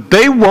individuals, and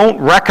they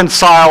won't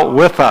reconcile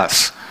with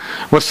us.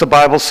 What's the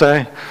Bible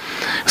say?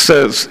 It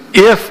says,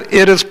 if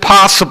it is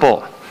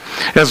possible,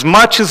 as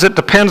much as it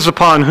depends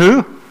upon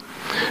who?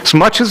 As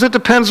much as it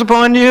depends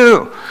upon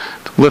you.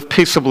 Live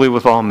peaceably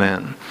with all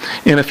men.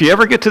 And if you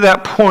ever get to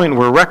that point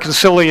where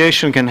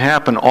reconciliation can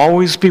happen,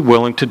 always be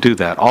willing to do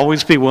that.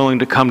 Always be willing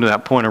to come to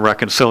that point of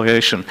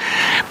reconciliation.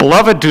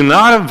 Beloved, do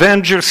not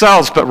avenge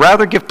yourselves, but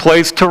rather give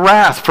place to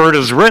wrath. For it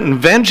is written,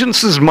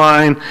 vengeance is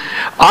mine,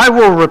 I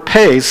will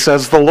repay,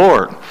 says the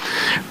Lord.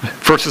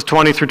 Verses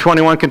 20 through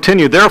 21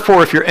 continue.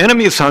 Therefore, if your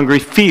enemy is hungry,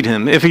 feed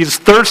him. If he is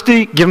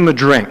thirsty, give him a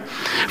drink.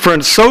 For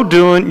in so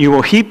doing, you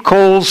will heap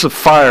coals of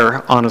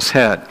fire on his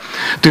head.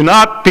 Do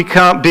not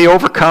be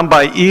overcome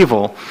by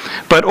evil,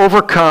 but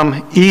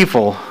overcome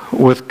evil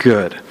with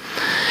good.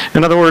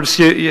 In other words,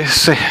 you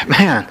say,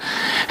 man,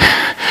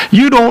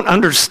 you don't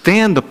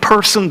understand the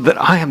person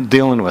that I am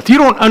dealing with. You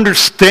don't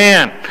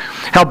understand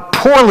how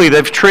poorly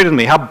they've treated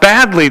me, how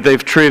badly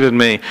they've treated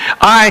me.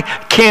 I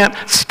can't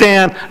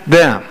stand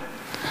them.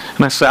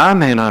 And I say, I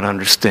may not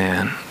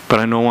understand, but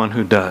I know one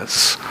who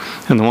does.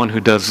 And the one who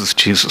does is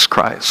Jesus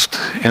Christ.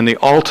 And the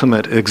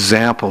ultimate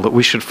example that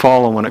we should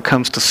follow when it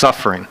comes to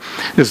suffering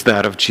is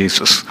that of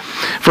Jesus.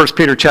 1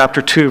 Peter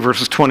chapter 2,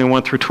 verses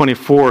 21 through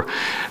 24,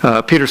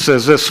 Peter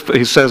says this,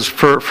 he says,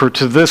 For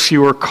to this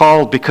you are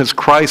called, because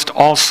Christ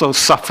also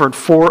suffered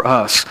for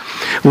us,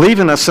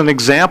 leaving us an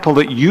example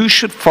that you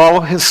should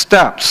follow his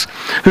steps,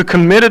 who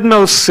committed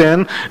no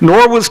sin,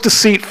 nor was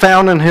deceit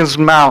found in his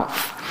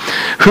mouth.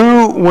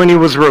 Who, when he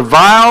was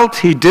reviled,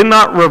 he did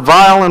not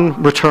revile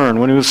in return.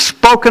 When he was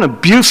spoken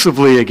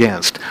abusively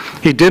against,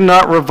 he did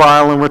not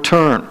revile in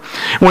return.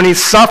 When he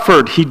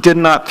suffered, he did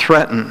not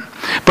threaten.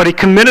 But he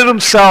committed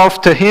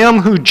himself to him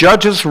who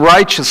judges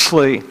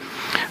righteously,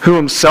 who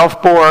himself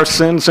bore our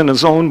sins in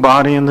his own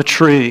body in the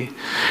tree,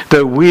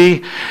 that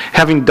we,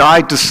 having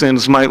died to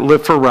sins, might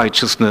live for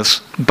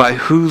righteousness, by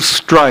whose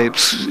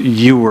stripes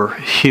you were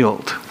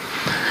healed.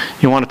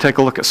 You want to take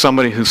a look at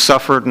somebody who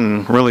suffered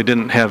and really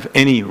didn't have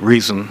any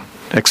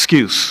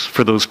excuse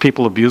for those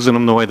people abusing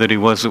him the way that he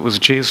was. It was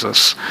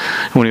Jesus.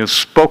 When he was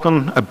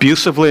spoken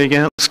abusively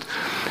against,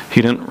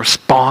 he didn't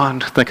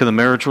respond. Think of the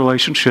marriage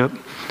relationship.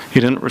 He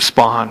didn't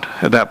respond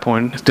at that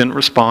point. He didn't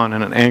respond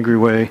in an angry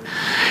way.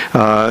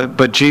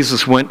 But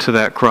Jesus went to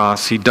that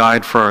cross. He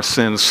died for our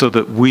sins so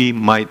that we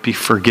might be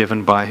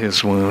forgiven by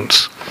his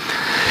wounds.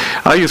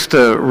 I used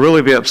to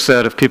really be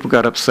upset if people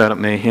got upset at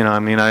me.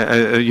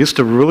 It used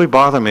to really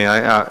bother me.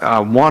 I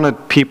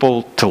wanted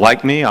people to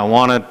like me. I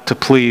wanted to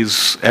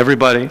please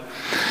everybody.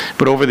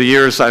 But over the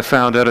years, I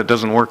found out it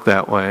doesn't work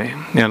that way.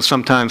 And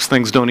sometimes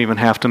things don't even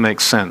have to make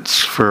sense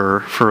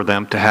for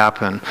them to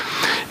happen.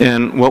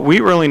 And what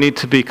we really need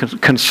to be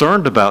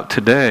concerned about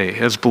today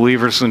as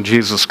believers in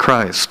Jesus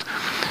Christ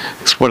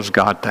is, what does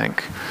God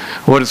think?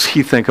 What does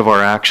he think of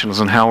our actions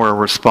and how we're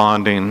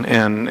responding,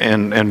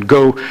 and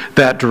go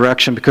that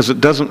direction? Because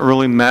it doesn't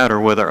really matter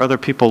whether other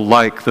people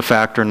like the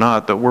fact or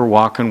not that we're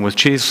walking with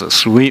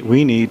Jesus.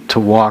 We need to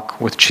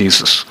walk with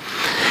Jesus.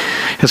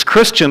 As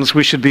Christians,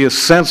 we should be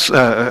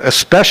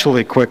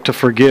especially quick to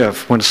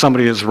forgive when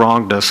somebody has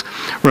wronged us,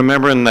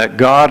 remembering that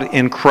God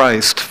in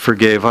Christ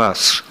forgave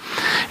us.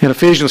 In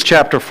Ephesians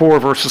chapter 4,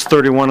 verses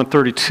 31 and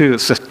 32, it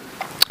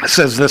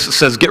says this, it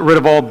says, get rid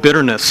of all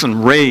bitterness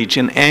and rage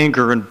and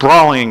anger and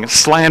brawling and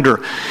slander,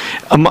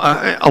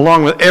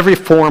 along with every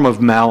form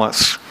of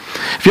malice.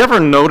 Have you ever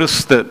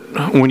noticed that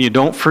when you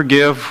don't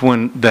forgive,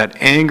 when that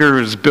anger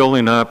is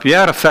building up,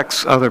 yeah, it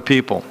affects other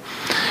people,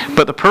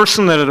 but the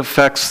person that it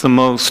affects the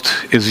most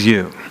is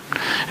you.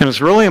 And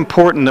it's really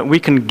important that we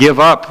can give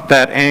up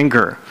that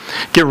anger.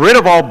 Get rid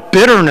of all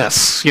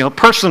bitterness. A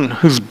person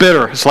who's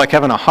bitter is like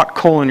having a hot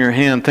coal in your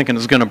hand thinking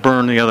it's going to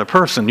burn the other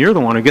person. You're the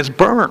one who gets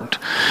burned.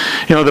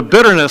 The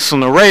bitterness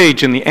and the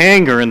rage and the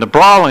anger and the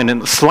brawling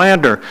and the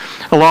slander,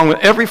 along with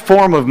every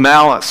form of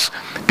malice.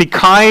 Be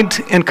kind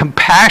and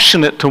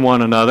compassionate to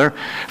one another,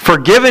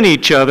 forgiving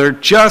each other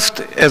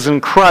just as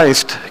in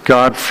Christ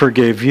God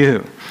forgave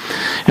you.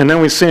 And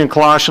then we see in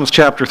Colossians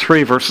chapter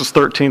 3, verses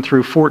 13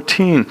 through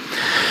 14,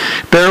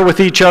 bear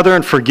with each other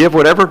and forgive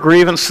whatever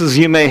grievances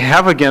you may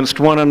have against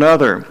one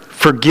another.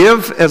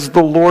 Forgive as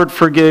the Lord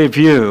forgave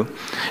you.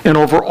 And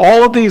over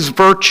all of these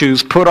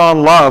virtues put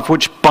on love,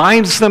 which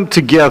binds them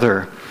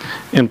together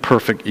in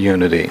perfect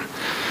unity.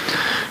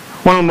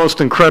 One of the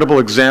most incredible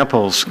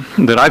examples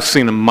that I've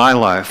seen in my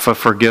life of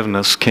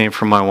forgiveness came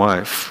from my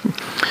wife.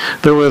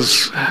 There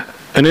was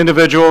an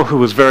individual who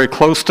was very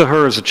close to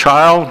her as a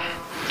child,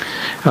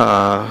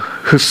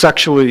 who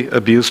sexually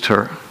abused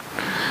her.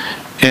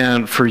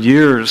 And for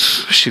years,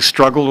 she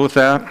struggled with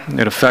that.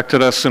 It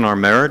affected us in our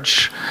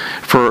marriage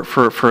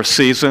for a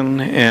season.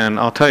 And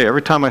I'll tell you,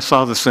 every time I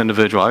saw this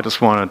individual, I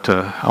wanted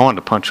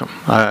to punch him.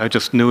 I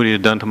just knew what he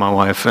had done to my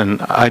wife,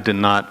 and I did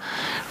not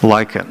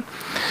like it.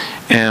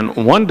 And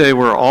one day, we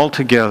were all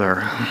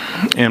together,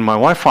 and my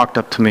wife walked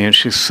up to me and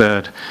she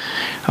said,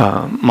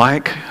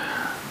 Mike,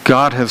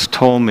 God has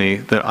told me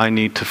that I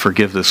need to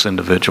forgive this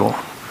individual.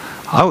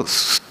 I was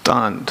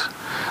stunned.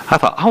 I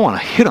thought, I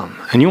want to hit him,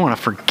 and you want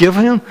to forgive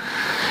him?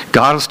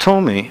 God has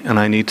told me, and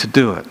I need to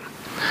do it.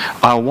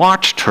 I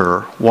watched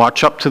her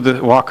walk up to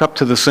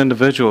this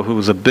individual who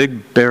was a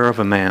big bear of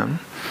a man,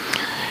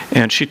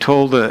 and she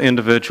told the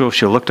individual,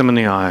 she looked him in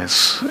the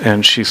eyes,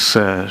 and she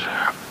said,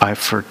 I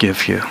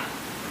forgive you.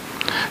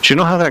 Do you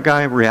know how that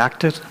guy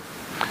reacted?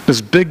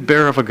 This big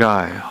bear of a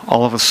guy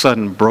all of a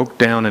sudden broke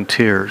down in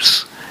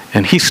tears,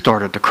 and he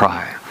started to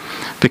cry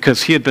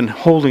because he had been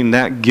holding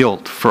that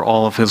guilt for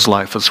all of his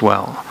life as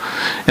well.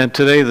 And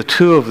today the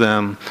two of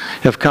them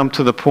have come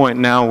to the point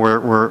now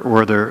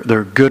where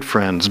they're good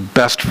friends,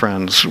 best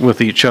friends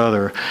with each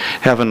other,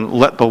 having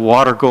let the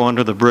water go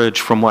under the bridge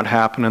from what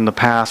happened in the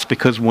past,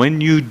 because when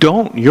you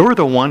don't, you're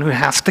the one who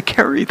has to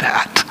carry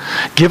that.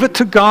 Give it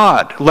to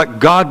God. Let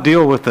God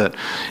deal with it.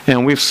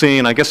 And we've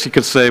seen, I guess you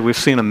could say, we've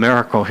seen a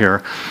miracle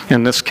here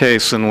in this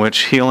case in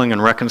which healing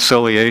and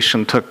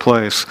reconciliation took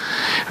place.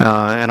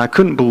 And I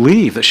couldn't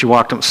believe that she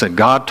walked up and said,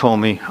 God told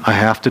me I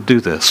have to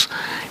do this.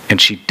 And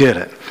she did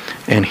it.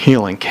 And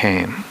healing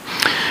came.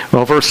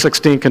 Well, verse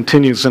 16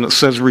 continues and it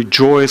says,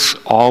 rejoice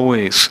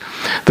always.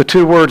 The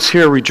two words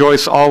here,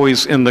 rejoice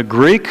always, in the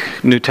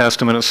Greek New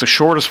Testament, it's the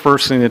shortest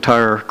verse in the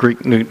entire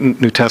Greek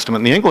New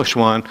Testament. In the English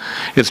one,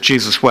 it's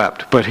Jesus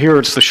wept. But here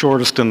it's the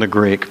shortest in the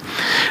Greek.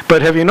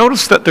 But have you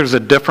noticed that there's a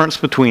difference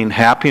between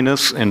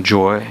happiness and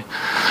joy?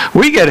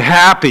 We get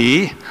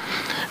happy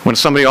when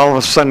somebody all of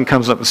a sudden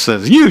comes up and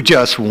says, you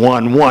just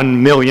won $1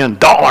 million.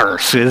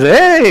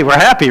 Hey, we're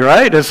happy,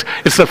 right? It's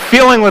the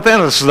feeling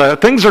within us that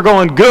things are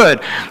going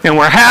good and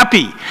we're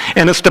happy.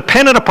 And it's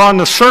dependent upon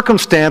the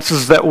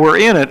circumstances that we're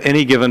in at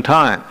any given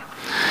time.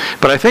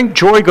 But I think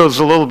joy goes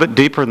a little bit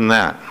deeper than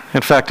that. In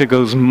fact, it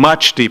goes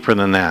much deeper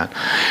than that.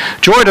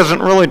 Joy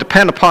doesn't really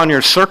depend upon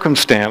your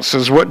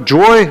circumstances. What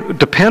joy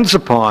depends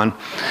upon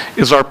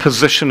is our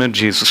position in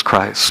Jesus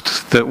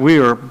Christ, that we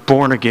are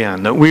born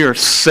again, that we are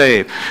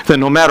saved, that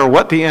no matter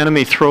what the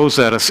enemy throws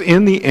at us,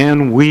 in the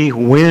end we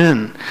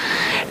win.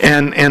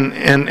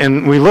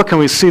 And we look and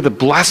we see the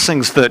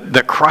blessings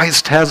that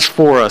Christ has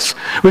for us.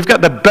 We've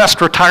got the best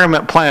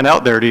retirement plan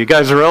out there. Do you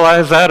guys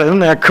realize that? Isn't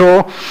that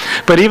cool?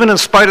 But even in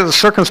spite of the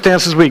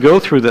circumstances we go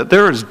through, that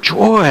there is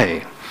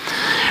joy.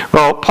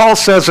 Well, Paul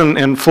says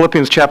in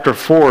Philippians chapter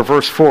 4,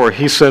 verse 4,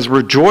 he says,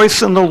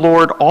 rejoice in the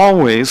Lord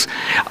always.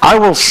 I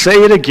will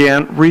say it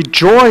again,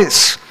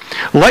 rejoice.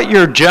 Let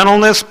your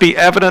gentleness be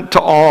evident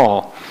to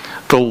all.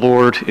 The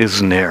Lord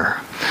is near.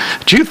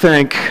 Do you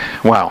think,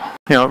 wow,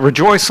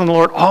 rejoice in the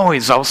Lord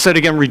always. I will say it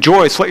again,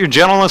 rejoice. Let your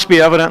gentleness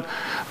be evident.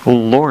 The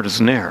Lord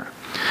is near.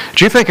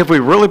 Do you think if we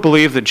really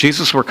believed that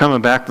Jesus were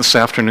coming back this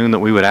afternoon that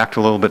we would act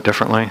a little bit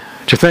differently?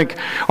 Do you think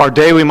our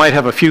day we might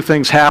have a few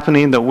things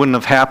happening that wouldn't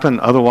have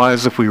happened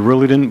otherwise if we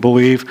really didn't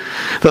believe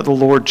that the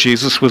Lord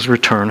Jesus was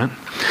returning?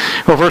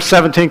 Well, verse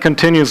 17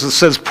 continues. It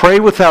says, pray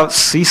without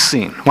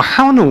ceasing. Well,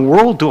 how in the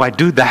world do I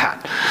do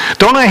that?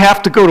 Don't I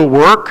have to go to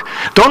work?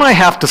 Don't I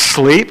have to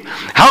sleep?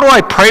 How do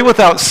I pray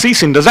without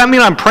ceasing? Does that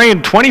mean I'm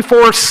praying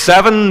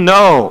 24/7?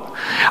 No.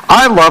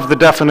 I love the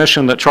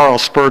definition that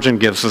Charles Spurgeon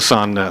gives us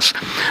on this.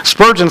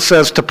 Spurgeon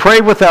says, to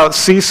pray without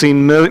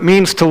ceasing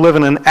means to live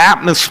in an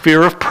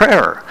atmosphere of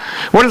prayer.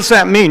 What does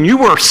that mean?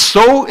 You are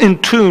so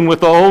in tune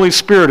with the Holy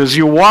Spirit as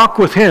you walk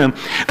with Him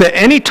that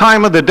any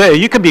time of the day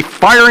you could be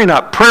firing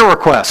up prayer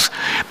requests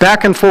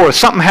back and forth.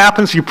 Something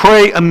happens, you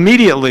pray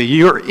immediately.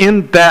 You're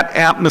in that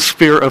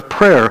atmosphere of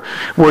prayer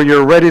where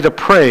you're ready to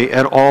pray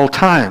at all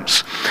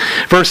times.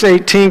 Verse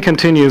 18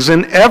 continues,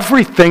 in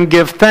everything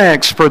give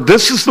thanks, for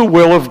this is the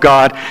will of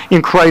God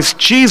in Christ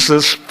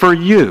Jesus for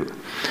you.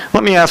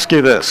 Let me ask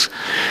you this.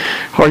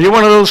 Are you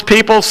one of those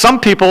people? Some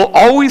people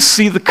always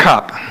see the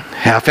cup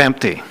half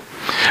empty.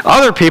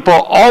 Other people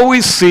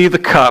always see the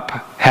cup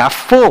half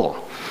full.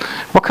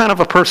 What kind of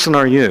a person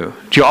are you?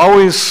 Do you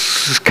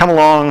always come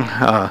along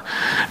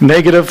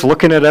negative,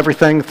 looking at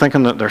everything,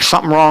 thinking that there's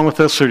something wrong with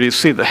this? Or do you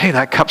see that, hey,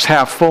 that cup's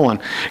half full and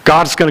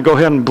God's going to go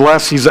ahead and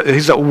bless. He's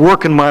at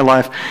work in my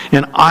life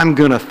and I'm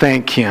going to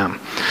thank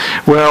Him.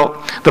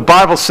 Well, the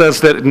Bible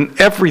says that in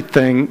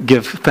everything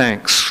give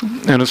thanks.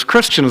 And as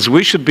Christians,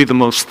 we should be the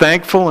most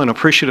thankful and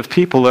appreciative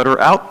people that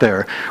are out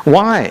there.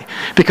 Why?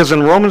 Because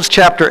in Romans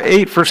chapter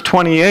 8, verse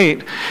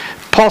 28,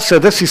 Paul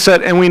said this, he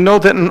said, and we know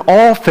that in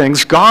all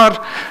things God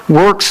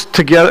works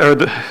together,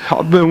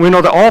 we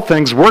know that all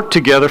things work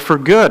together for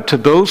good to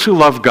those who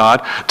love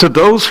God, to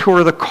those who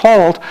are the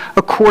called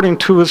according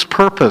to His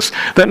purpose.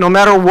 That no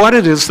matter what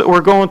it is that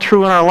we're going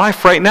through in our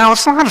life right now,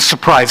 it's not a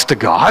surprise to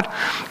God.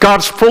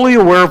 God's fully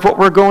aware of what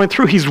we're going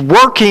through. He's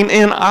working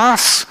in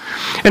us.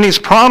 And He's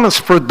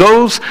promised for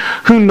those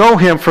who know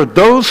Him, for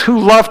those who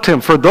loved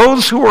Him, for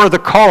those who are the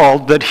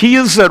called, that He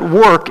is at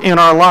work in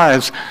our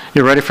lives.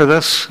 You ready for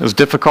this? As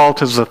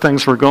difficult as the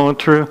things we're going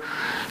through,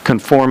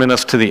 conforming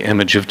us to the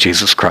image of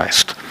Jesus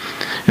Christ.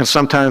 And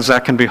sometimes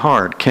that can be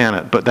hard, can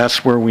it? But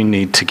that's where we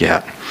need to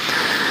get.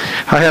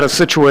 I had a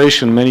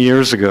situation many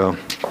years ago.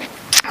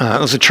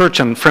 It was a church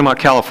in Fremont,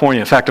 California.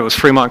 In fact, it was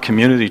Fremont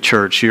Community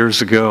Church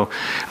years ago.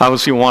 I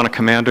was the Awana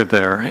commander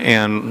there.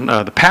 And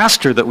the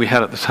pastor that we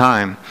had at the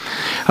time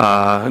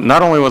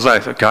Not only was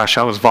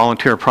I was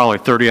volunteer probably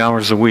 30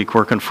 hours a week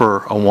working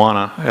for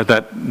Awana at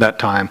that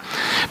time,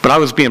 but I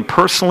was being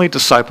personally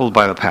discipled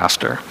by the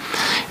pastor.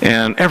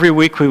 And every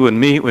week we would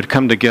meet, we'd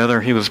come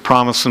together. He was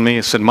promising me,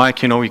 he said,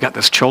 Mike, you got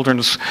this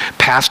children's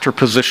pastor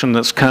position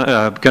that's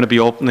going to be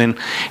opening,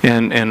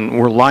 and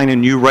we're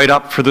lining you right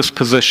up for this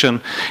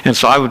position. And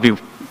so I would be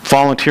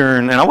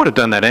volunteering, and I would have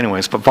done that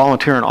anyways, but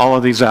volunteering all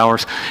of these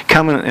hours,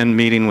 coming and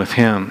meeting with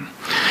him.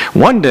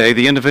 One day,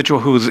 the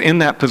individual who was in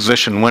that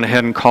position went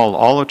ahead and called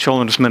all the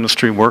children's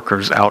ministry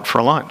workers out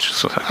for lunch.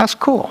 So that's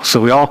cool. So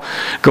we all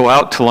go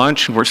out to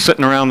lunch, and we're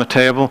sitting around the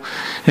table,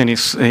 and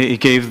he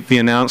gave the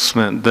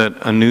announcement that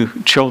a new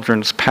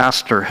children's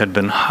pastor had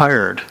been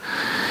hired,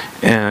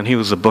 and he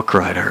was a book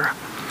writer.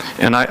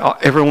 And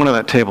everyone at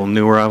that table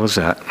knew where I was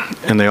at,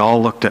 and they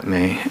all looked at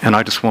me, and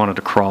I just wanted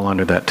to crawl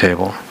under that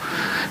table.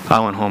 I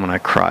went home and I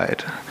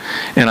cried.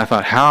 And I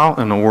thought, how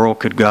in the world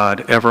could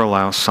God ever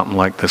allow something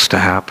like this to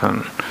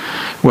happen?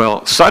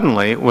 Well,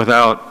 suddenly,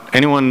 without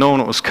anyone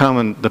knowing it was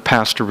coming, the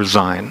pastor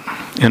resigned,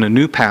 and a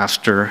new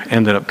pastor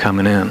ended up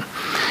coming in.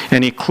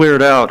 And he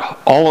cleared out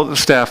all of the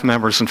staff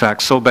members, in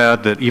fact, so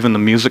bad that even the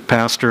music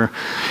pastor,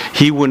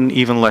 he wouldn't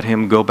even let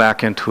him go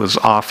back into his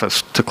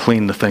office to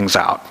clean the things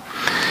out.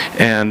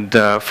 And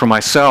for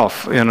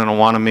myself, in an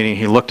Awana meeting,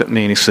 he looked at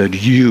me and he said,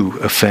 "You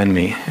offend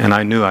me." And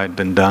I knew I'd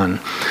been done.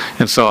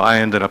 And so I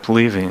ended up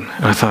leaving.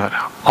 And I thought,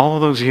 all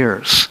of those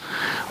years,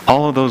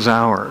 all of those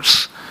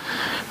hours,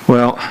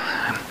 well,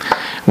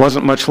 it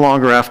wasn't much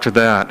longer after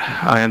that.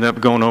 I ended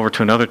up going over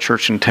to another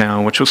church in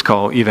town, which was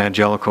called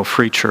Evangelical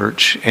Free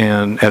Church.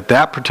 And at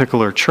that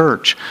particular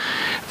church,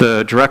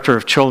 the director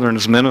of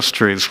children's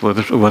ministries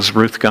was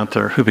Ruth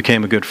Gunther, who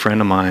became a good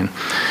friend of mine.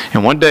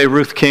 And one day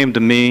Ruth came to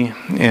me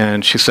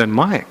and she said,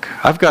 "Mike,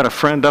 I've got a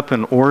friend up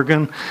in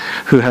Oregon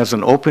who has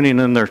an opening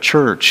in their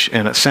church,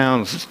 and it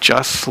sounds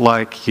just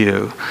like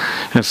you."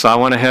 And so I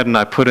went ahead and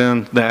I put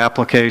in the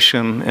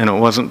application, and it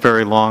wasn't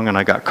very long, and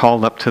I got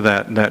called up to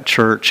that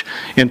church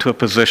into a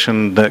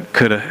position that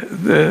could have,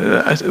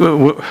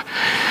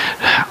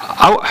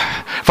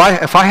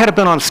 if I had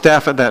been on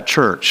staff at that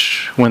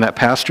church when that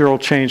pastoral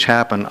change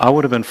happened, I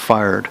would have been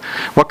fired.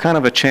 What kind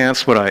of a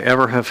chance would I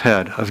ever have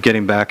had of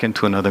getting back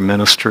into another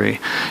ministry?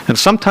 And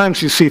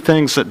sometimes you see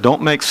things that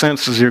don't make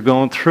sense as you're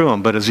going through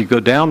them, but as you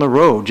go down the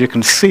road, you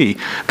can see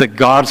that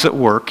God's at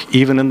work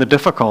even in the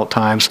difficult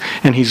times,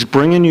 and He's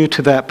bringing you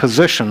to that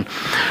position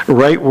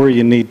right where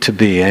you need to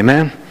be.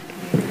 Amen?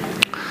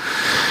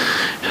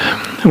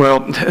 Well,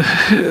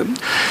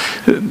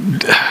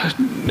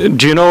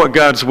 do you know what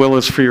God's will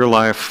is for your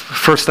life?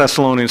 1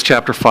 Thessalonians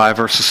chapter 5,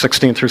 verses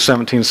 16 through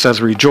 17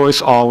 says,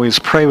 "Rejoice always,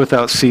 pray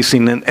without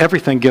ceasing, and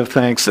everything give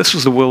thanks. This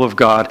is the will of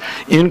God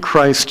in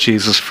Christ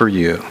Jesus for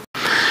you."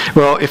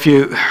 Well, if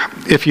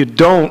you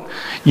don't,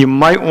 you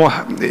might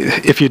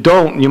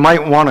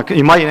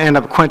end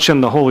up quenching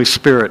the Holy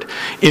Spirit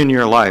in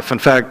your life. In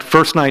fact,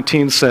 verse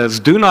 19 says,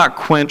 "Do not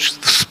quench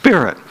the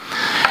Spirit."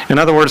 In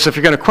other words, if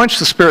you're going to quench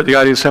the Spirit, the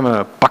idea is having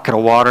a bucket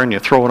of water and you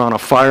throw it on a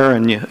fire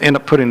and you end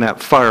up putting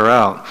that fire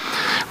out.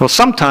 Well,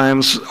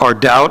 sometimes our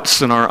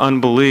doubts and our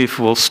unbelief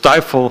will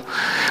stifle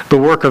the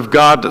work of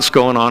God that's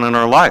going on in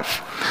our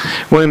life.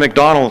 William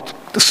MacDonald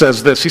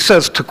says this. He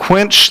says, "To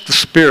quench the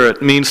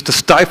Spirit means to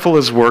stifle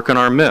His work in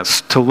our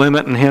midst, to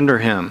limit and hinder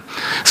Him.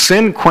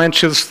 Sin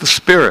quenches the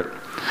Spirit.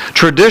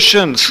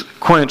 Traditions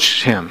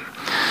quench Him.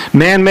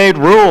 Man-made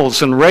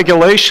rules and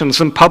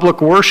regulations in public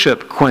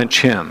worship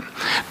quench Him.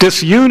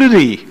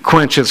 Disunity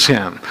quenches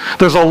Him."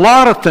 There's a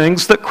lot of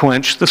things that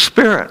quench the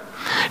Spirit.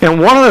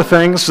 And one of the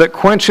things that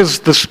quenches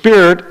the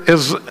Spirit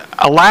is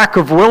a lack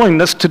of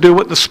willingness to do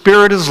what the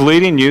Spirit is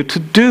leading you to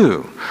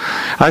do.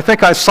 I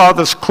think I saw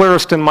this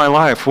clearest in my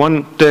life.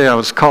 One day I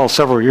was called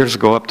several years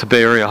ago up to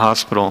Bay Area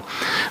Hospital.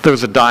 There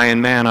was a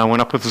dying man. I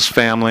went up with his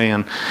family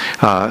and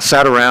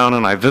sat around,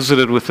 and I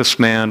visited with this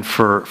man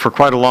for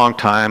quite a long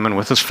time and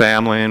with his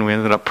family, and we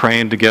ended up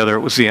praying together. It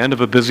was the end of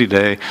a busy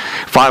day.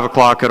 5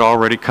 o'clock had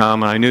already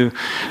come, and I knew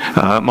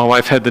my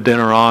wife had the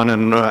dinner on,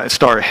 and I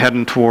started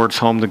heading towards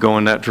home to go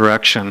in that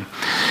direction.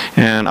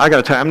 And I got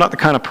to tell you, I'm not the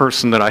kind of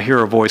person that I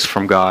hear a voice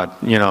from God,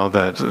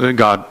 that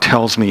God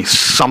tells me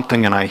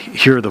something and I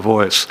hear the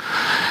voice.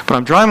 But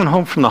I'm driving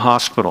home from the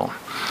hospital,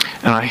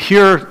 and I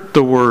hear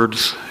the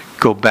words,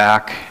 "Go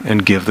back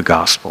and give the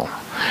gospel."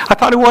 I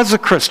thought he was a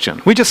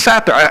Christian. We just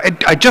sat there.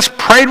 I just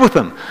prayed with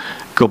him.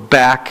 Go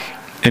back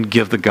and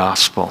give the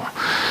gospel.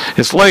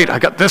 It's late. I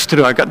got this to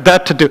do. I got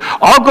that to do.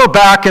 I'll go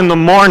back in the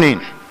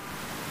morning.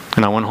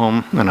 And I went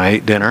home and I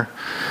ate dinner.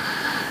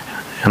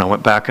 And I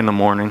went back in the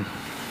morning.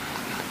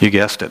 You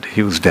guessed it.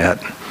 He was dead.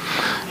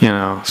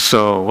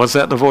 So was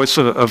that the voice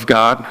of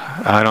God?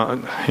 I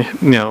don't.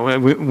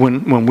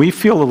 When we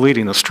feel a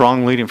leading, a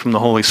strong leading from the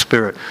Holy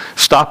Spirit,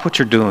 stop what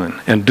you're doing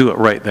and do it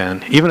right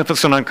then. Even if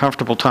it's an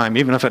uncomfortable time,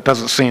 even if it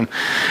doesn't seem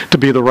to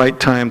be the right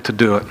time to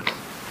do it.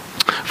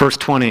 Verse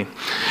 20,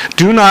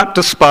 do not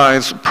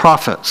despise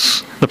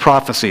prophets, the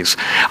prophecies.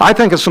 I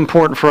think it's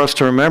important for us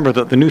to remember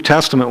that the New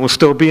Testament was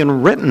still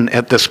being written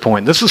at this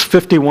point. This is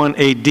 51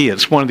 AD.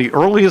 It's one of the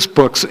earliest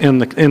books in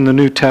the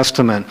New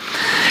Testament.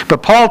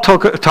 But Paul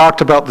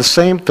talked about the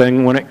same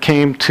thing when it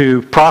came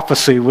to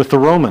prophecy with the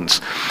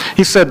Romans.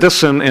 He said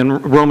this in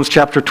Romans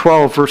chapter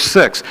 12, verse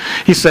 6.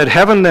 He said,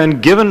 having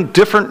then given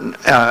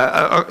different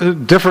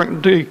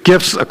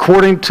gifts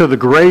according to the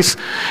grace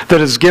that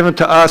is given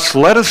to us,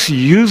 let us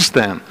use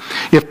them.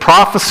 If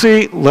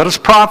prophecy, let us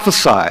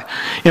prophesy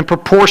in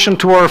proportion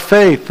to our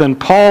faith. And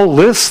Paul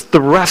lists the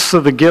rest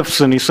of the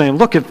gifts, and he's saying,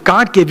 look, if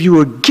God gave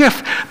you a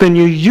gift, then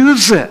you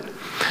use it.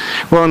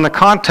 Well, in the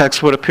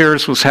context, what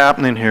appears was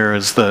happening here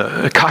is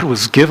God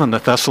was given the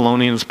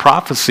Thessalonians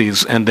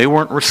prophecies, and they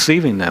weren't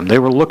receiving them. They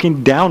were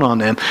looking down on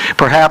them.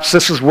 Perhaps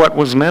this is what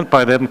was meant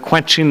by them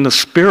quenching the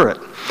Spirit.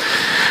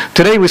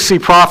 Today we see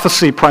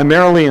prophecy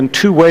primarily in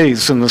two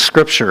ways in the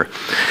Scripture.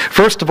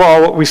 First of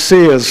all, what we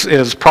see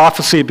is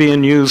prophecy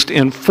being used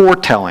in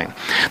foretelling.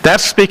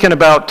 That's talking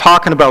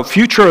about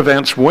future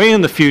events way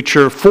in the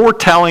future,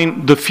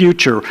 foretelling the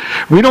future.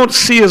 We don't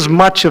see as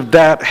much of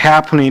that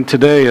happening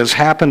today as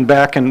happened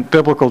back in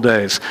biblical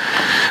days.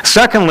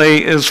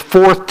 Secondly is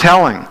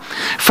forthtelling.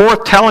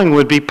 Forthtelling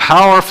would be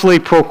powerfully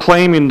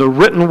proclaiming the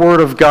written word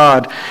of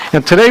God.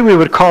 And today we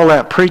would call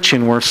that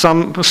preaching, where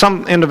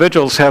some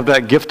individuals have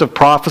that gift of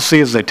prophecy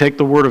as they take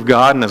the word of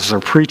God and as they're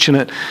preaching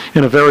it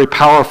in a very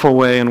powerful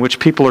way in which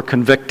people are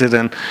convicted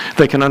and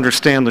they can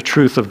understand the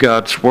truth of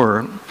God's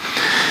word.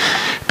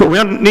 But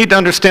we need to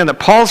understand that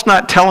Paul's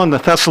not telling the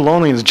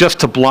Thessalonians just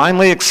to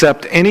blindly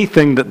accept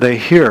anything that they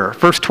hear.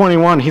 Verse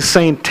 21, he's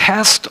saying,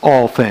 test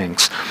all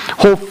things.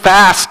 Hold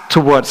fast to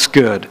what's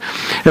good.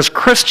 As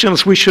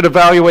Christians, we should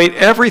evaluate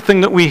everything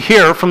that we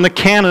hear from the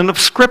canon of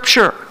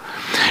Scripture.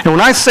 And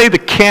when I say the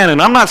canon,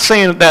 I'm not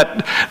saying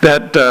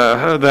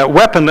that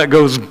weapon that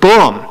goes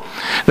boom.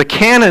 The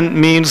canon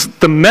means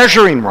the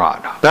measuring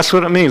rod. That's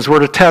what it means. We're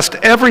to test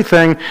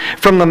everything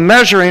from the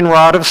measuring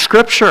rod of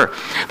Scripture.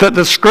 That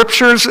the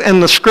Scriptures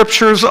and the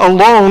Scriptures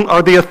alone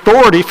are the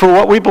authority for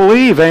what we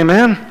believe.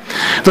 Amen?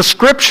 The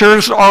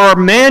Scriptures are our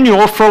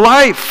manual for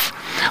life.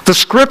 The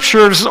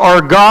Scriptures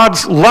are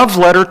God's love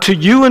letter to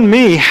you and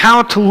me,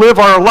 how to live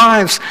our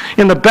lives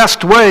in the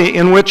best way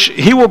in which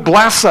He will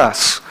bless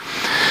us.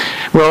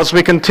 Well, as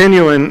we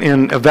continue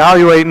in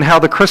evaluating how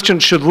the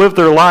Christians should live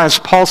their lives,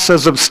 Paul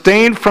says,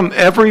 abstain from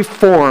every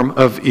form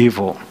of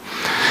evil.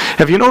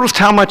 Have you noticed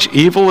how much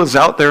evil is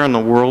out there in the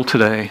world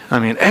today? I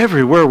mean,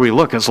 everywhere we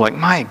look, it's like,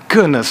 my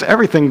goodness,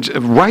 everything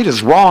right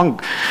is wrong,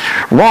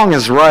 wrong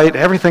is right,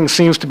 everything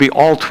seems to be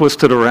all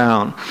twisted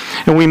around.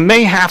 And we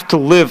may have to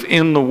live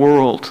in the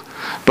world,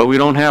 but we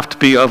don't have to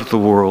be of the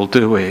world,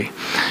 do we?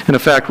 And in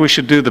fact, we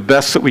should do the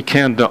best that we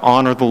can to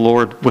honor the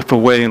Lord with the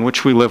way in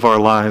which we live our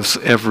lives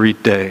every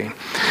day.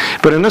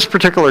 But in this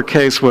particular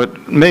case,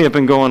 what may have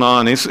been going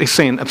on, he's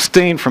saying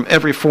abstain from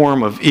every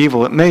form of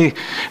evil. It may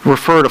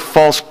refer to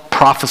false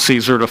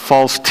prophecies or to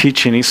false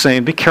teaching. He's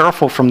saying be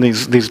careful from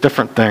these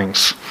different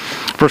things.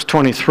 Verse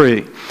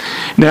 23,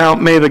 now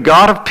may the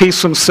God of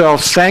peace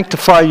himself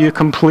sanctify you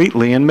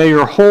completely, and may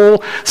your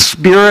whole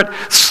spirit,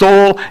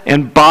 soul,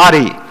 and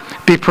body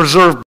be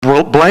preserved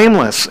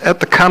blameless at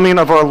the coming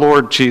of our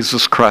Lord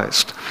Jesus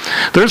Christ.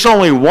 There's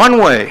only one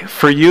way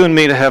for you and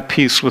me to have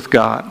peace with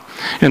God,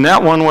 and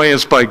that one way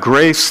is by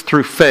grace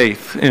through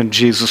faith in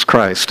Jesus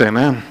Christ.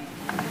 Amen.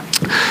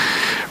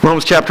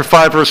 Romans chapter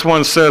 5 verse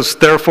 1 says,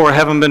 therefore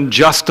having been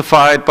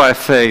justified by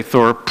faith,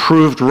 or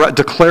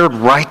declared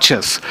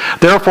righteous,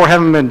 therefore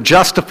having been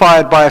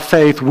justified by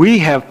faith, we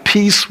have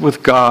peace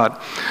with God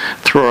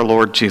through our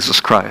Lord Jesus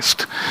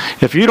Christ.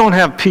 If you don't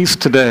have peace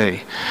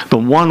today, the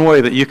one way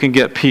that you can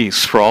get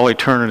peace for all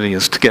eternity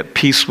is to get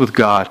peace with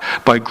God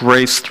by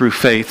grace through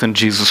faith in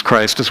Jesus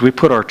Christ as we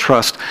put our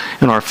trust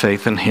and our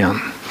faith in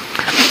Him.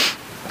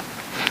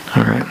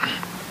 All right.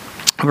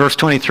 Verse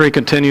 23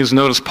 continues.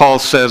 Notice Paul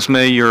says,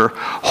 may your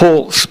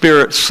whole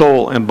spirit,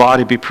 soul, and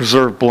body be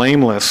preserved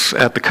blameless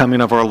at the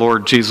coming of our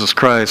Lord Jesus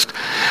Christ.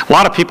 A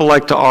lot of people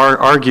like to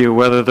argue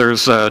whether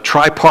there's a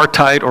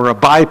tripartite or a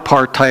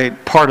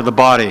bipartite part of the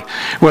body,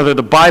 whether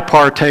the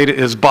bipartite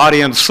is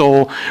body and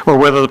soul, or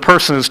whether the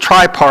person is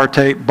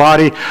tripartite,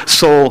 body,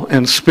 soul,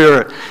 and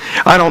spirit.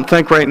 I don't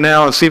think right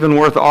now it's even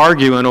worth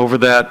arguing over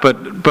that,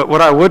 but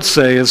what I would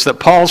say is that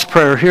Paul's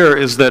prayer here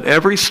is that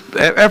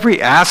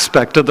every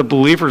aspect of the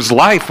believer's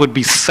life would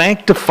be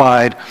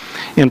sanctified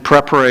in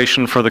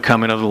preparation for the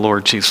coming of the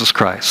Lord Jesus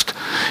Christ.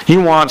 He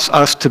wants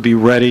us to be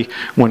ready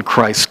when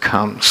Christ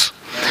comes.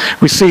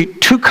 We see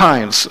two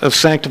kinds of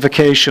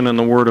sanctification in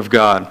the Word of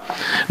God.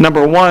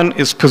 Number one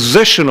is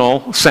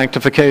positional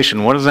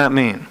sanctification. What does that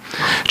mean?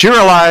 Do you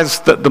realize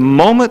that the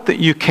moment that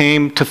you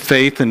came to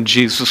faith in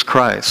Jesus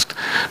Christ,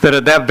 that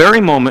at that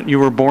very moment you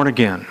were born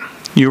again?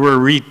 You were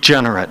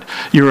regenerate.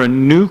 You're a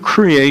new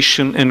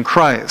creation in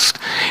Christ.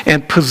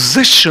 And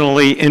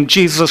positionally in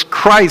Jesus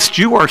Christ,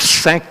 you are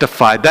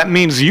sanctified. That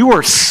means you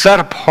are set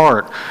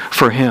apart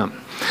for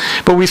Him.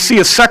 But we see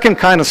a second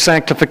kind of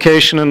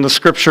sanctification in the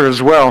Scripture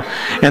as well,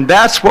 and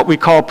that's what we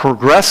call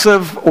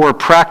progressive or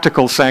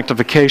practical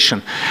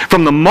sanctification.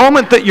 From the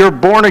moment that you're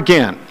born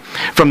again,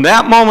 from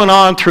that moment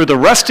on through the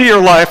rest of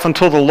your life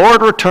until the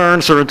Lord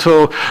returns or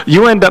until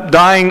you end up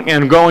dying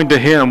and going to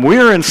Him, we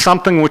are in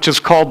something which is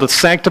called the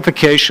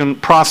sanctification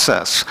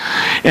process.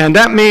 And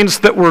that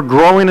means that we're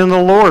growing in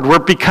the Lord. We're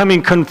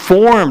becoming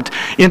conformed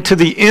into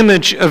the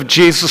image of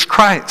Jesus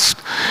Christ.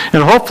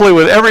 And hopefully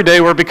with every day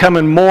we're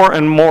becoming more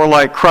and more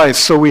like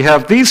Christ. So we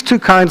have these two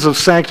kinds of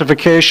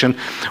sanctification,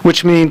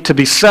 which mean to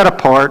be set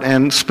apart,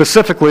 and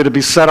specifically to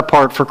be set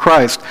apart for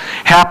Christ,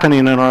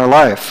 happening in our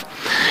life.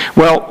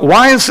 Well,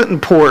 why is it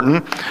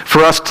important for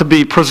us to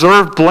be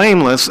preserved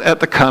blameless at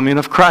the coming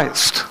of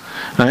Christ?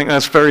 I think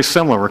that's very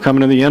similar. We're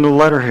coming to the end of the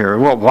letter here.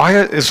 Well, why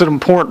is it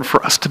important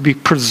for us to be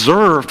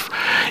preserved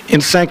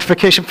in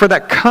sanctification for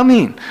that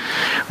coming?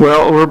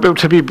 Well, we're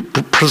to be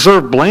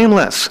preserved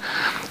blameless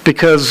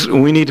because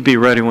we need to be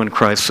ready when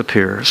Christ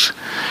appears.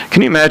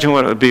 Can you imagine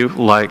what it would be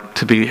like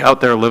to be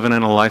out there living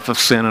in a life of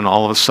sin and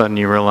all of a sudden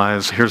you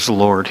realize, here's the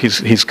Lord.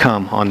 He's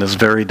come on this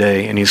very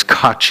day and He's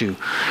caught you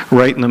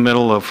right in the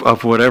middle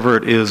of whatever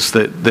it is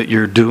that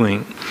you're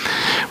doing.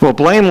 Well,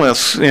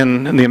 blameless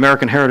in the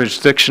American Heritage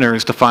Dictionary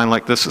is defined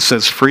like this. It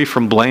says free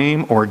from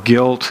blame or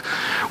guilt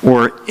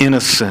or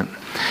innocent.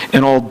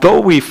 And although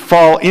we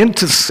fall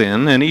into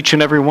sin, and each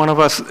and every one of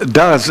us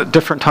does at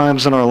different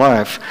times in our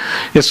life,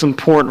 it's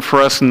important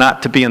for us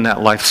not to be in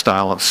that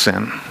lifestyle of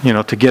sin,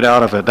 to get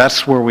out of it.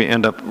 That's where we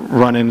end up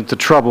running into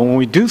trouble. When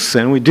we do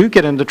sin, we do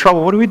get into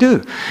trouble. What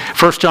do?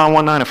 1 John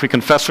 1:9, if we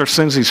confess our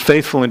sins, He's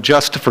faithful and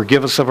just to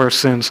forgive us of our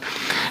sins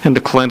and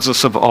to cleanse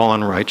us of all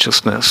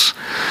unrighteousness.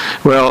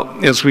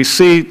 Well, as we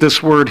see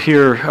this word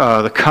here,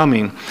 the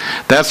coming,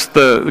 that's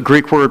the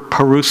Greek word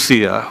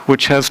parousia,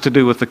 which has to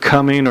do with the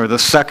coming or the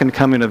second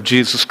coming of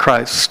Jesus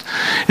Christ.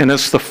 And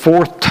it's the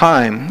fourth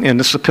time in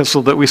this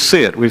epistle that we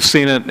see it. We've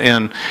seen it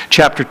in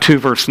chapter 2,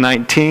 verse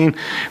 19.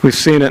 We've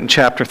seen it in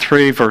chapter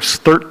 3, verse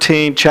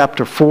 13,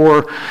 chapter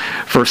 4,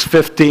 verse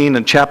 15,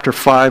 and chapter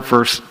 5,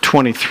 verse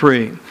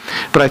 23.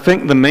 But I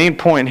think the main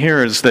point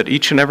here is that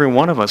each and every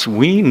one of us,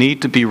 we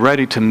need to be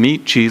ready to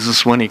meet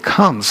Jesus when He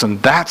comes.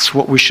 And that's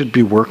what we should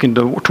be working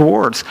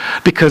towards,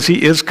 because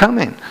He is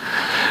coming.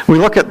 We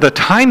look at the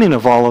timing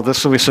of all of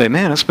this and we say,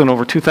 man, it's been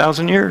over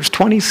 2,000 years,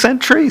 20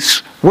 centuries.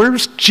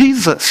 Where's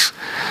Jesus?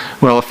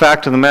 Well, the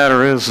fact of the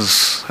matter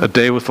is a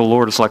day with the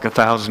Lord is like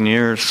 1,000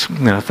 years,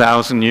 and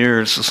 1,000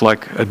 years is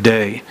like a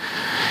day.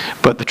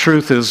 But the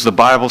truth is, the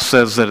Bible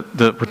says that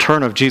the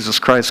return of Jesus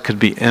Christ could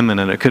be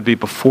imminent. It could be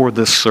before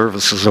this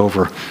service is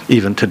over,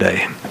 even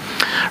today.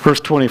 Verse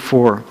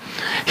 24,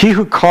 He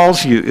who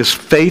calls you is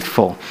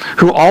faithful,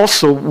 who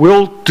also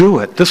will do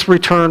it. This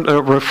return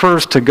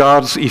refers to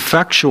God's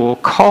effectual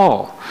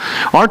call.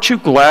 Aren't you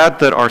glad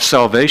that our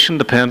salvation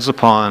depends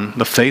upon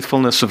the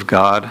faithfulness of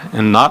God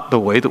and not the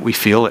way that we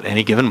feel at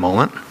any given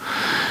moment?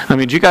 I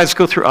mean, do you guys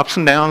go through ups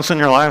and downs in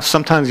your life?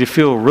 Sometimes you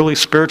feel really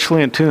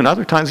spiritually in tune.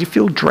 Other times you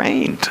feel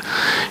drained.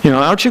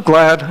 Aren't you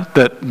glad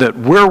that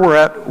where we're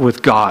at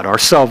with God, our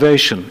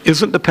salvation,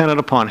 isn't dependent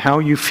upon how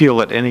you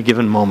feel at any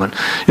given moment.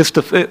 It's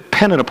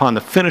dependent upon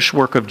the finished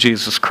work of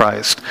Jesus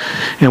Christ.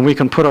 And we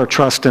can put our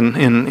trust in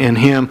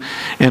Him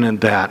and in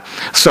that.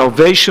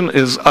 Salvation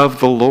is of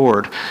the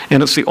Lord.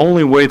 And it's the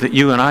only way that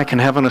you and I can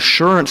have an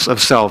assurance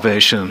of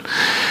salvation.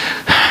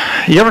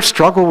 You ever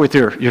struggle with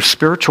your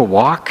spiritual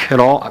walk at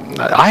all?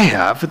 I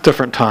have at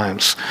different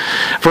times.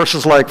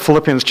 Verses like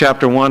Philippians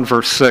chapter 1,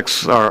 verse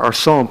 6 are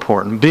so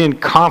important. Being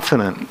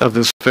confident of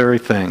this very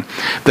thing,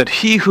 that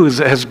He who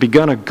has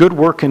begun a good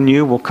work in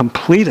you will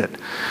complete it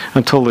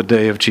until the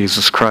day of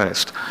Jesus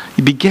Christ.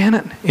 He began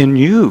it in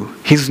you.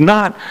 He's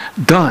not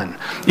done.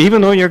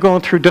 Even though you're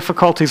going through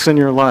difficulties in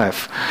your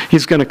life,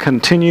 He's going to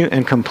continue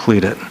and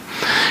complete it.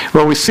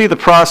 Well, we see the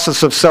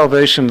process of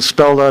salvation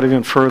spelled out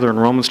even further in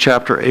Romans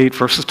chapter 8,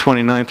 verses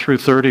 29 through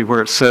 30,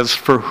 where it says,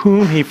 For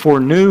whom He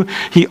foreknew,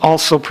 He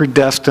also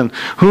predestined,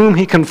 whom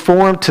He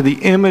conformed to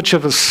the image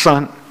of His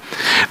Son,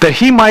 that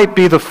He might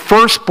be the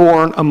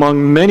firstborn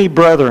among many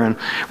brethren.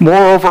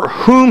 Moreover,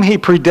 whom He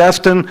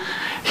predestined,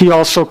 He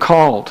also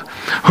called.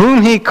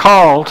 Whom He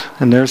called,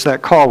 and there's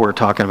that call we're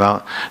talking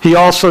about, He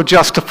also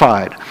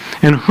justified.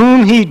 And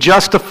whom He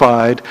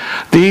justified,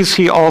 these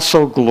He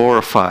also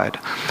glorified.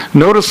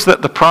 Notice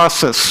that the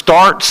process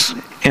starts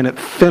and it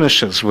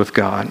finishes with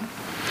God.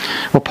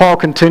 Well, Paul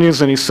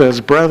continues and he says,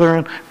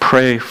 Brethren,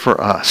 pray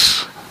for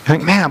us. You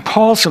think, man,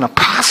 Paul's an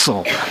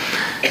apostle.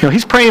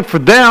 He's praying for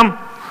them.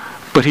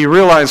 But he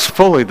realized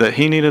fully that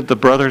he needed the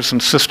brothers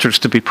and sisters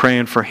to be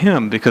praying for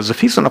him, because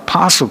if he's an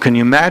apostle, can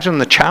you imagine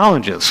the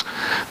challenges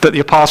that the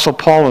apostle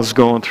Paul is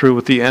going through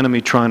with the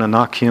enemy trying to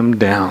knock him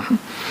down?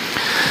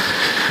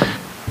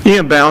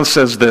 Ian Bounds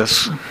says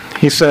this.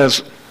 He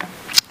says,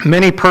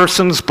 Many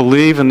persons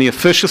believe in the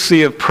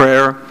efficacy of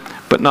prayer,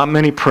 but not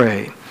many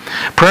pray.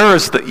 Prayer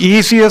is the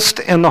easiest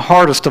and the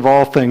hardest of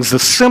all things, the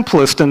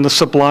simplest and the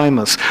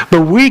sublimest,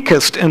 the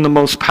weakest and the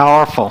most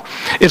powerful.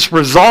 Its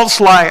results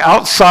lie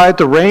outside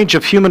the range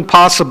of human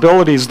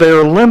possibilities. They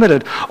are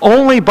limited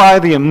only by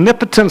the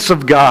omnipotence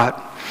of God.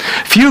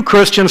 Few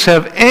Christians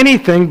have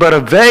anything but a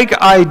vague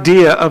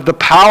idea of the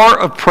power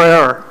of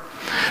prayer.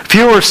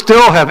 Fewer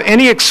still have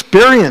any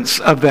experience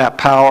of that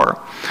power.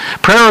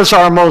 Prayer is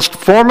our most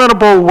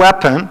formidable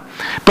weapon,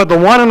 but the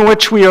one in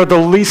which we are the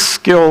least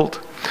skilled,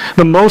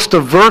 the most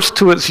averse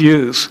to its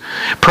use.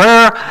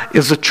 Prayer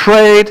is a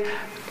trade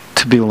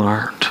to be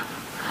learned.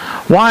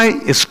 Why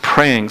is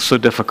praying so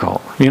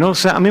difficult? You know,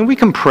 we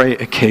can pray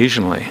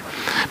occasionally,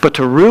 but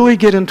to really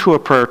get into a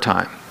prayer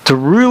time, to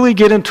really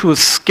get into a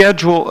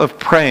schedule of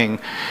praying,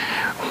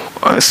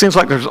 it seems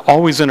like there's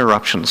always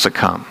interruptions that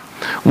come.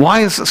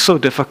 Why is it so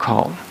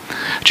difficult?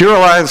 Do you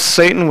realize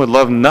Satan would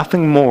love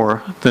nothing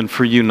more than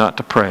for you not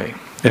to pray?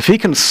 If he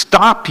can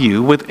stop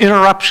you with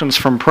interruptions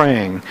from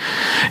praying,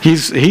 he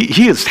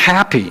is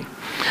happy.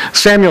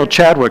 Samuel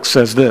Chadwick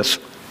says this: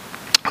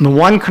 the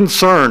one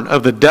concern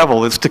of the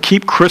devil is to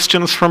keep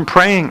Christians from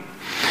praying.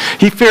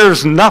 He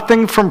fears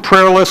nothing from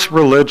prayerless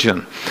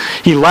religion.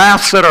 He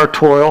laughs at our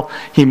toil.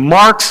 He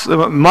mocks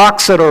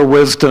at our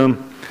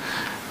wisdom,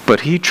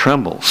 but he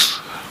trembles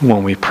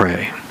when we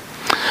pray.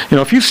 You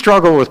know, if you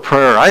struggle with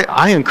prayer,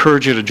 I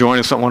encourage you to join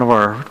us at one of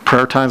our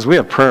prayer times. We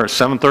have prayer at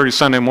 7:30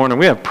 Sunday morning.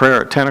 We have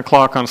prayer at 10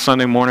 o'clock on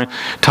Sunday morning.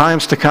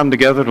 Times to come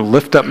together to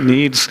lift up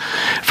needs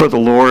for the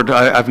Lord.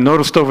 I've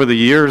noticed over the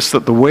years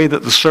that the way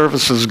that the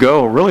services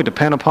go really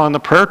depend upon the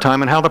prayer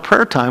time and how the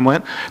prayer time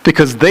went,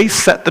 because they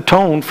set the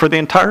tone for the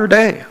entire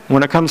day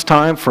when it comes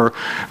time for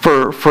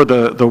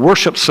the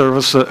worship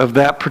service of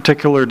that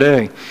particular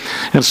day.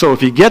 And so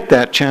if you get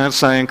that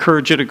chance, I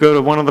encourage you to go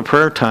to one of the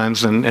prayer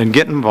times and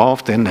get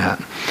involved in that.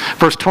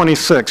 Verse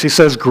 26, he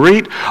says,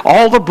 greet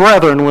all the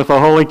brethren with a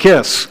holy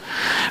kiss.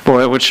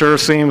 Boy, it would sure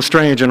seem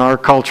strange in our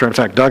culture. In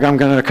fact, Doug, I'm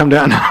going to come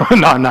down. No,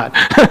 I'm not.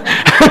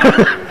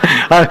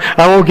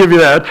 I won't give you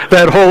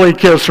that holy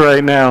kiss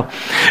right now.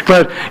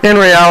 But in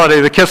reality,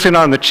 the kissing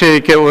on the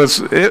cheek, it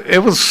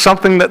was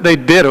something that they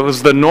did. It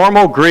was the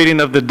normal greeting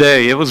of the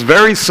day. It was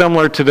very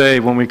similar today.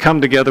 When we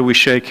come together, we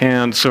shake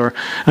hands. Or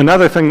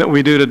another thing that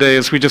we do today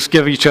is we just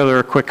give each other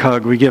a quick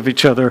hug. We give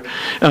each other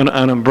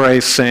an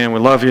embrace, saying, we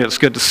love you, it's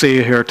good to see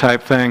you here,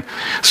 type thing.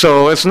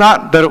 So it's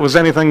not that it was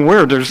anything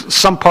weird. There's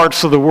some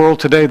parts of the world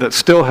today that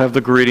still have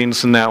the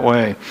greetings in that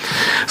way.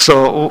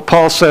 So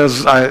Paul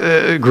says,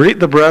 greet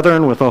the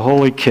brethren with a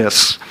holy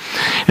kiss.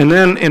 And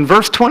then in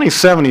verse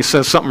 27, he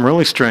says something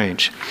really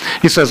strange.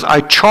 He says,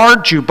 I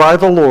charge you by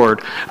the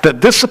Lord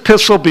that this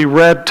epistle be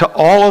read to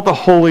all of the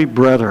holy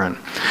brethren.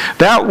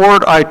 That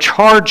word, I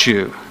charge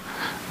you,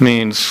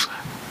 means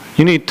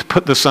you need to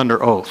put this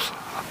under oath.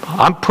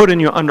 I'm putting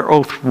you under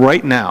oath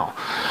right now.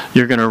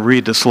 You're going to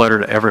read this letter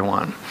to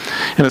everyone.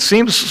 And it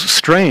seems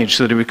strange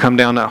that he would come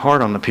down that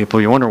hard on the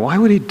people. You wonder, why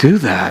would he do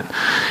that?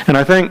 And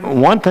I think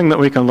one thing that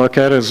we can look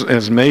at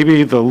is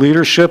maybe the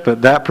leadership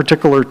at that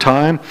particular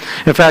time.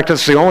 In fact,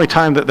 it's the only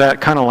time that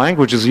kind of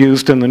language is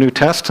used in the New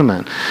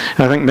Testament.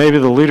 And I think maybe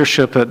the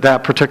leadership at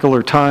that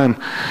particular time,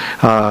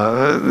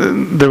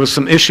 there was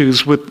some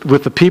issues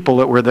with the people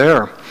that were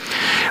there.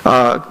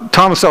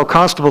 Thomas L.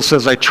 Constable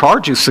says, I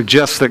charge you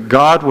suggests that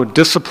God would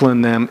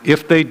discipline them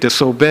if they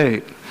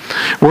disobeyed.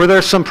 Were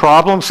there some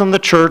problems in the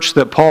church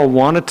that Paul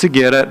wanted to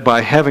get at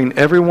by having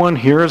everyone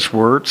hear his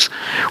words?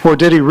 Or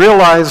did he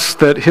realize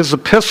that his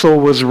epistle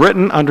was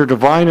written under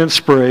divine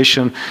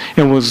inspiration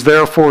and was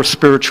therefore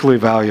spiritually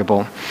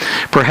valuable?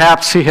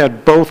 Perhaps he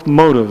had both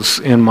motives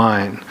in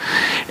mind.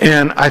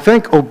 And I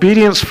think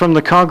obedience from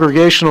the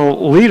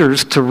congregational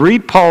leaders to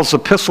read Paul's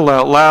epistle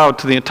out loud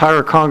to the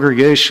entire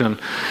congregation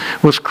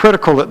was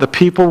critical that the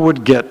people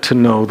would get to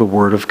know the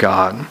Word of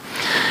God.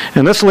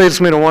 And this leads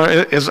me to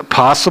wonder, is it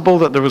possible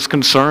that there was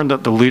concern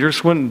that the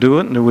leaders wouldn't do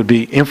it and there would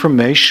be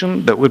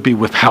information that would be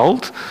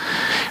withheld?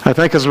 I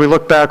think as we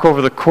look back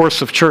over the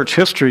course of church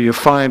history, you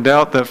find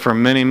out that for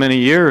many, many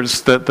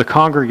years that the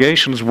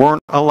congregations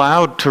weren't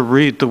allowed to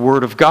read the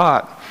Word of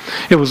God.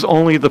 It was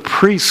only the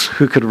priests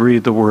who could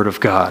read the Word of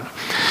God.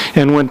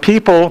 And when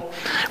people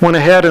went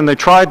ahead and they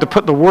tried to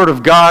put the Word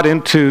of God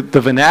into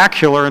the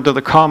vernacular, into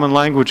the common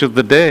language of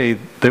the day,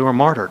 they were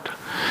martyred.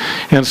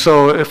 And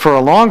so for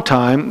a long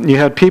time, you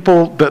had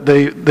people that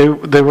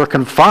they were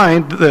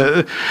confined.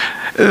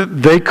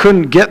 They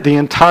couldn't get the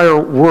entire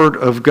Word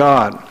of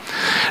God.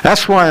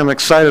 That's why I'm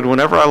excited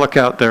whenever I look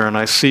out there and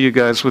I see you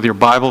guys with your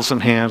Bibles in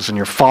hands and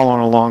you're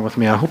following along with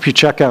me. I hope you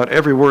check out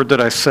every word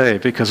that I say,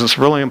 because it's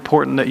really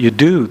important that you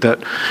do, that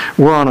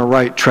we're on a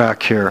right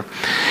track here.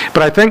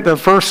 But I think that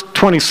verse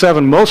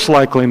 27 most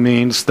likely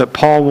means that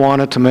Paul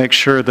wanted to make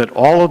sure that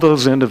all of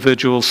those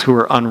individuals who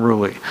are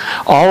unruly,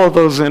 all of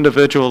those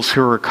individuals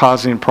who are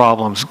causing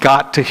problems,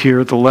 got to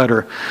hear the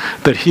letter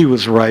that he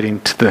was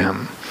writing to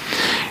them.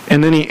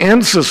 And then he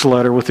ends this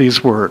letter with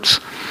these words.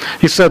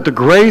 He said, the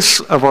grace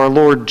of our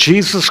Lord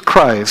Jesus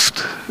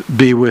Christ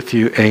be with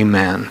you.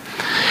 Amen.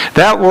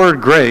 That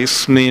word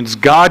grace means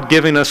God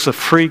giving us a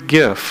free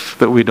gift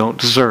that we don't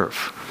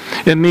deserve.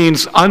 It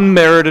means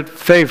unmerited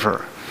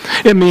favor.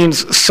 It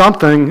means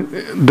something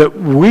that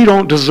we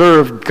don't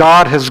deserve.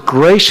 God has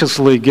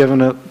graciously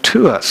given it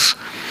to us.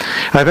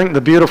 I think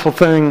the beautiful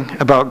thing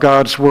about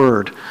God's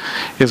Word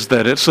is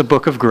that it's a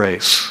book of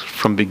grace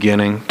from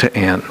beginning to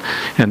end.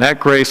 And that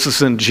grace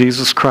is in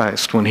Jesus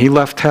Christ. When He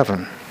left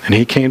heaven and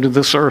He came to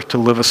this earth to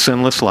live a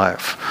sinless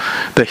life,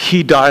 that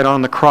He died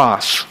on the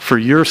cross for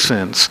your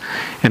sins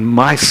and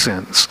my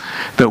sins,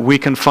 that we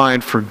can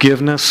find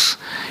forgiveness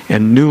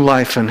and new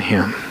life in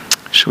Him.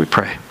 Should we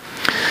pray?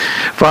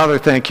 Father,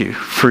 thank you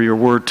for your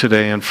word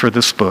today and for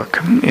this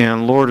book.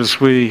 And Lord, as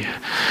we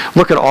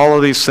look at all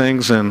of these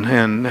things and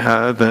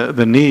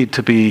the need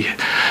to be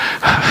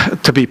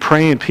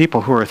praying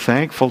people who are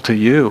thankful to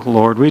you,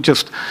 Lord, we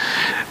just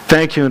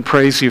thank you and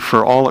praise you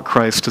for all that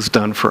Christ has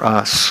done for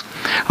us.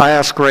 I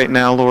ask right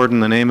now, Lord,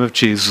 in the name of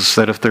Jesus,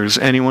 that if there's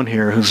anyone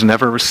here who's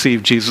never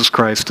received Jesus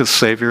Christ as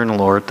Savior and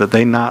Lord, that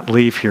they not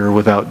leave here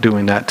without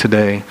doing that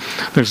today.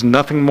 There's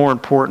nothing more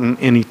important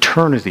in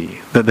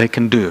eternity that they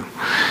can do.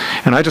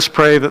 And I just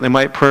pray that they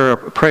might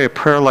pray a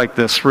prayer like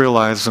this,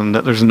 realizing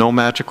that there's no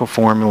magical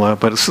formula,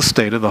 but it's the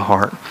state of the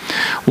heart.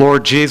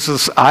 Lord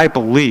Jesus, I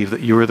believe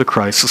that you are the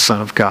Christ, the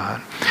Son of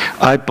God.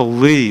 I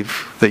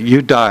believe that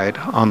you died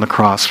on the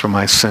cross for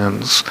my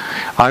sins.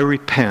 I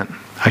repent.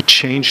 I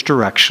change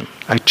direction.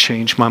 I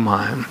change my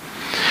mind.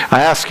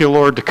 I ask you,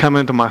 Lord, to come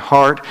into my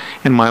heart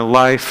and my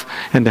life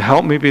and to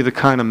help me be the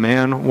kind of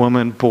man,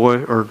 woman,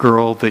 boy, or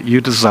girl that you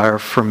desire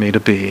for me to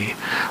be.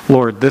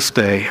 Lord, this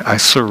day I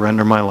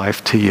surrender my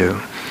life to you.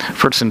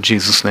 For it's in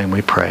Jesus' name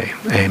we pray.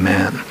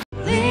 Amen.